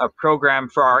a program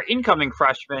for our incoming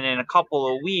freshmen in a couple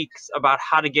of weeks about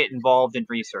how to get involved in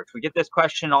research. We get this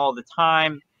question all the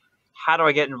time. How do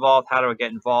I get involved? How do I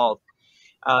get involved?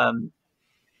 And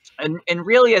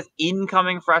really, as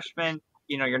incoming freshmen,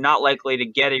 you're not likely to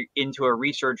get into a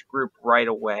research group right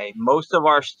away. Most of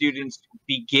our students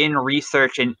begin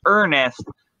research in earnest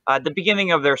at the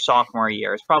beginning of their sophomore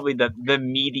year. It's probably the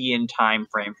median time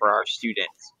frame for our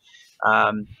students.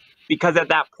 Because at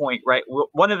that point, right,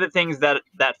 one of the things that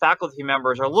faculty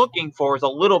members are looking for is a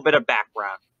little bit of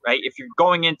background, right? If you're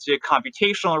going into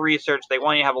computational research, they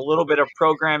want you to have a little bit of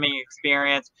programming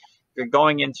experience. If you're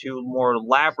going into more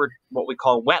what we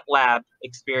call wet lab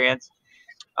experience,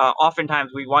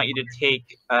 oftentimes we want you to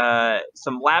take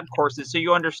some lab courses so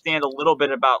you understand a little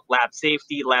bit about lab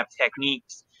safety, lab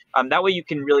techniques. That way you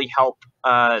can really help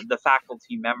the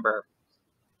faculty member.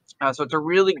 So it's a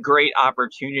really great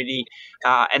opportunity,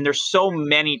 and there's so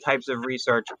many types of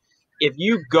research. If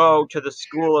you go to the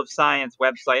School of Science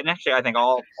website, and actually I think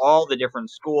all the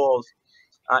different schools,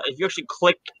 if you actually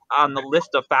click on the list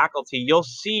of faculty, you'll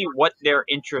see what they're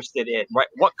interested in, right?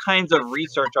 What kinds of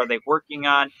research are they working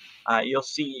on? You'll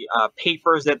see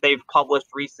papers that they've published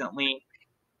recently.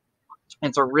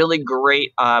 It's a really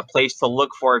great place to look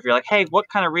for if you're like, hey, what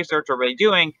kind of research are they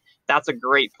doing? That's a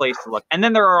great place to look. And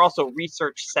then there are also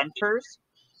research centers.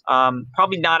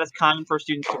 Probably not as common for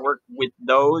students to work with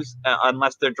those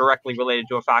unless they're directly related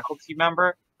to a faculty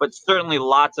member, but certainly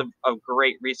lots of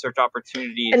great research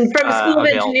opportunities. And from a School of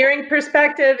available. Engineering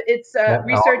perspective, it's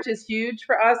research is huge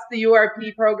for us. The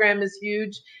URP program is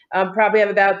huge. Probably have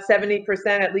about 70%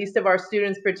 at least of our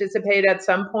students participate at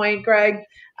some point, Greg.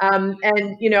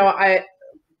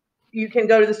 You can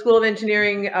go to the School of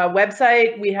Engineering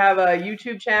website. We have a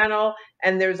YouTube channel,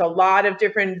 and there's a lot of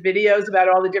different videos about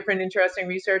all the different interesting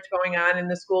research going on in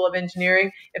the School of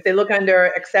Engineering. If they look under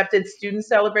Accepted Student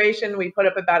Celebration, we put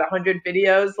up about 100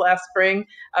 videos last spring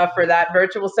for that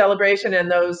virtual celebration,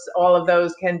 and all of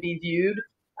those can be viewed.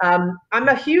 I'm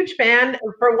a huge fan.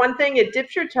 For one thing, it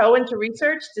dips your toe into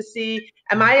research to see,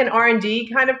 am I an R&D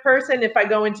kind of person if I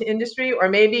go into industry, or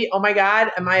maybe, oh my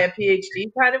God, am I a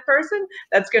PhD kind of person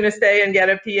that's going to stay and get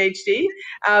a PhD?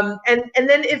 And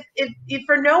then if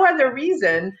for no other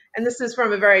reason, and this is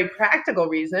from a very practical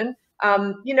reason, a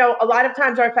lot of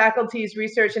times our faculty's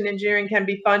research and engineering can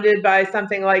be funded by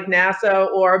something like NASA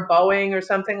or Boeing or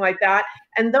something like that.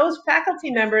 And those faculty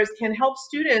members can help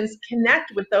students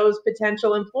connect with those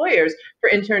potential employers for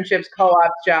internships,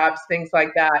 co-ops, jobs, things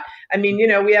like that. I mean,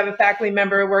 we have a faculty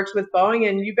member who works with Boeing,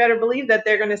 and you better believe that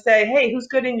they're going to say, hey, who's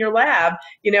good in your lab?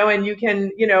 And you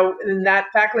can, and that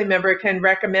faculty member can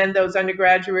recommend those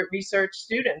undergraduate research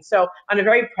students. So on a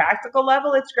very practical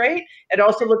level, it's great. It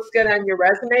also looks good on your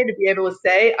resume to be able to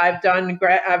say, I've done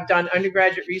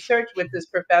undergraduate research with this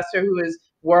professor who is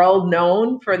world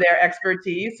known for their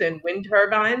expertise in wind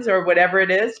turbines or whatever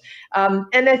it is.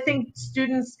 And I think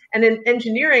students, and in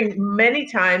engineering, many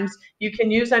times you can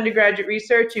use undergraduate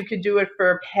research. You could do it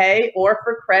for pay or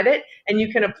for credit, and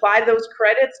you can apply those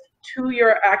credits to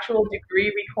your actual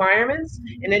degree requirements.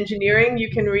 In engineering,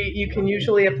 you can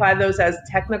usually apply those as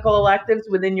technical electives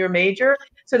within your major.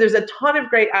 So there's a ton of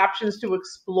great options to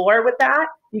explore with that.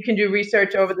 You can do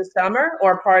research over the summer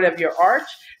or part of your arch.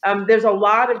 There's a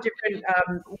lot of different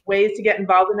ways to get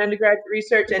involved in undergraduate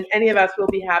research, and any of us will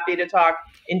be happy to talk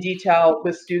in detail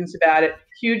with students about it.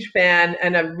 Huge fan,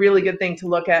 and a really good thing to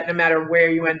look at no matter where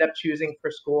you end up choosing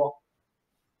for school.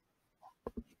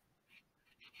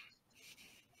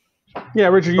 Yeah,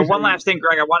 Richard. So one last thing,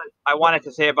 Greg, I wanted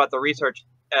to say about the research,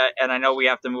 and I know we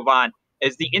have to move on,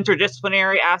 is the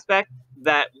interdisciplinary aspect.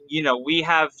 That we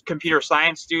have computer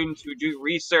science students who do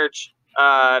research,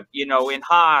 in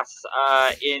Haas,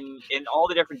 in all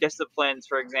the different disciplines,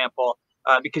 for example,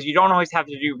 because you don't always have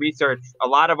to do research. A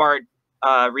lot of our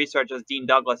research, as Dean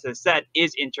Douglas has said,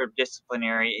 is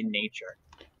interdisciplinary in nature.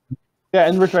 Yeah,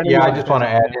 and Richard. Yeah, I just want to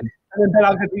add in. And then Ben,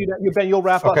 I'll get to you. Ben, you'll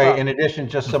wrap up. Okay. In addition,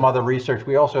 just some other research.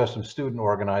 We also have some student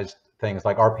organized things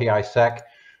like RPI Sec,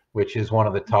 which is one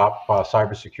of the top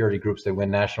cybersecurity groups. They win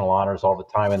national honors all the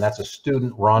time, and that's a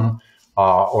student-run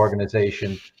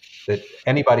organization that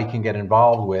anybody can get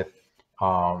involved with,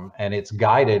 and it's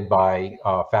guided by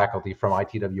faculty from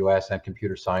ITWS and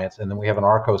computer science. And then we have an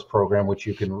ARCOS program, which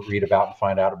you can read about and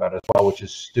find out about as well, which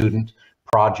is student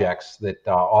projects that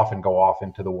often go off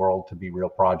into the world to be real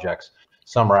projects.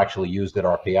 Some are actually used at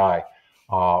RPI.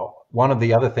 One of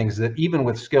the other things that even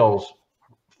with skills,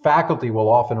 faculty will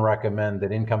often recommend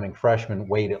that incoming freshmen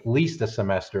wait at least a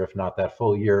semester, if not that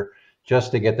full year,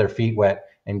 just to get their feet wet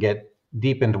and get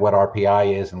deep into what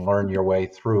RPI is and learn your way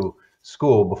through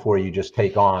school before you just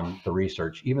take on the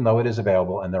research, even though it is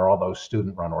available, and there are all those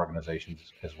student-run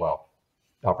organizations as well,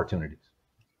 opportunities.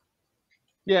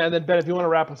 Yeah, and then Ben, if you want to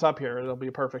wrap us up here, it'll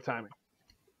be perfect timing.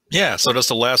 Yeah, so just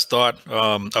a last thought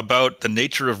about the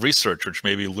nature of research, which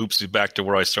maybe loops you back to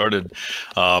where I started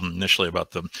initially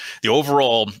about the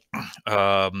overall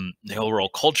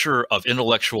culture of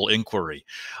intellectual inquiry.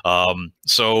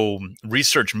 So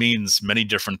research means many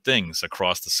different things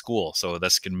across the school. So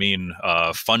this can mean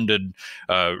funded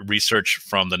research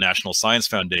from the National Science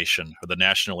Foundation or the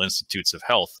National Institutes of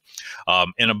Health.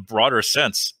 In a broader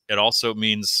sense, it also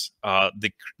means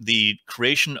the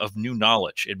creation of new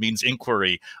knowledge. It means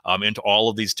inquiry into all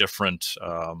of these different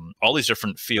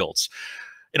fields.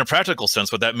 In a practical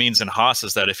sense, what that means in Haas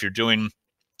is that if you're doing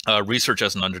research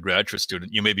as an undergraduate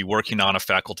student, you may be working on a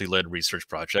faculty-led research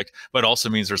project, but it also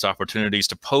means there's opportunities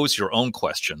to pose your own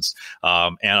questions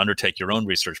and undertake your own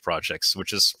research projects,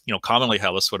 which is commonly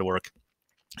how this would work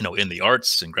in the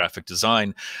arts and graphic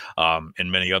design,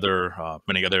 and many other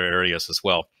areas as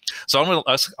well. So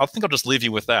I think I'll just leave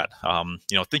you with that.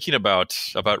 Thinking about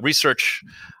research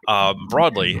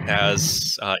broadly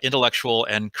as intellectual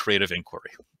and creative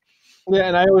inquiry. Yeah,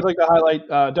 and I always like to highlight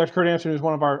Dr. Kurt Anderson, who's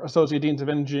one of our associate deans of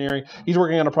engineering. He's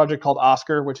working on a project called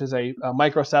Oscar, which is a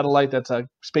microsatellite that's a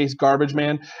space garbage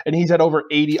man, and he's had over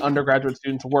 80 undergraduate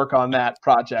students work on that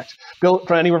project, built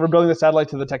from anywhere from building the satellite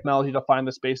to the technology to find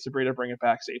the space debris to bring it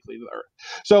back safely to the Earth.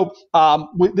 So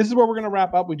this is where we're going to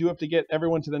wrap up. We do have to get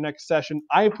everyone to the next session.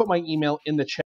 I put my email in the chat.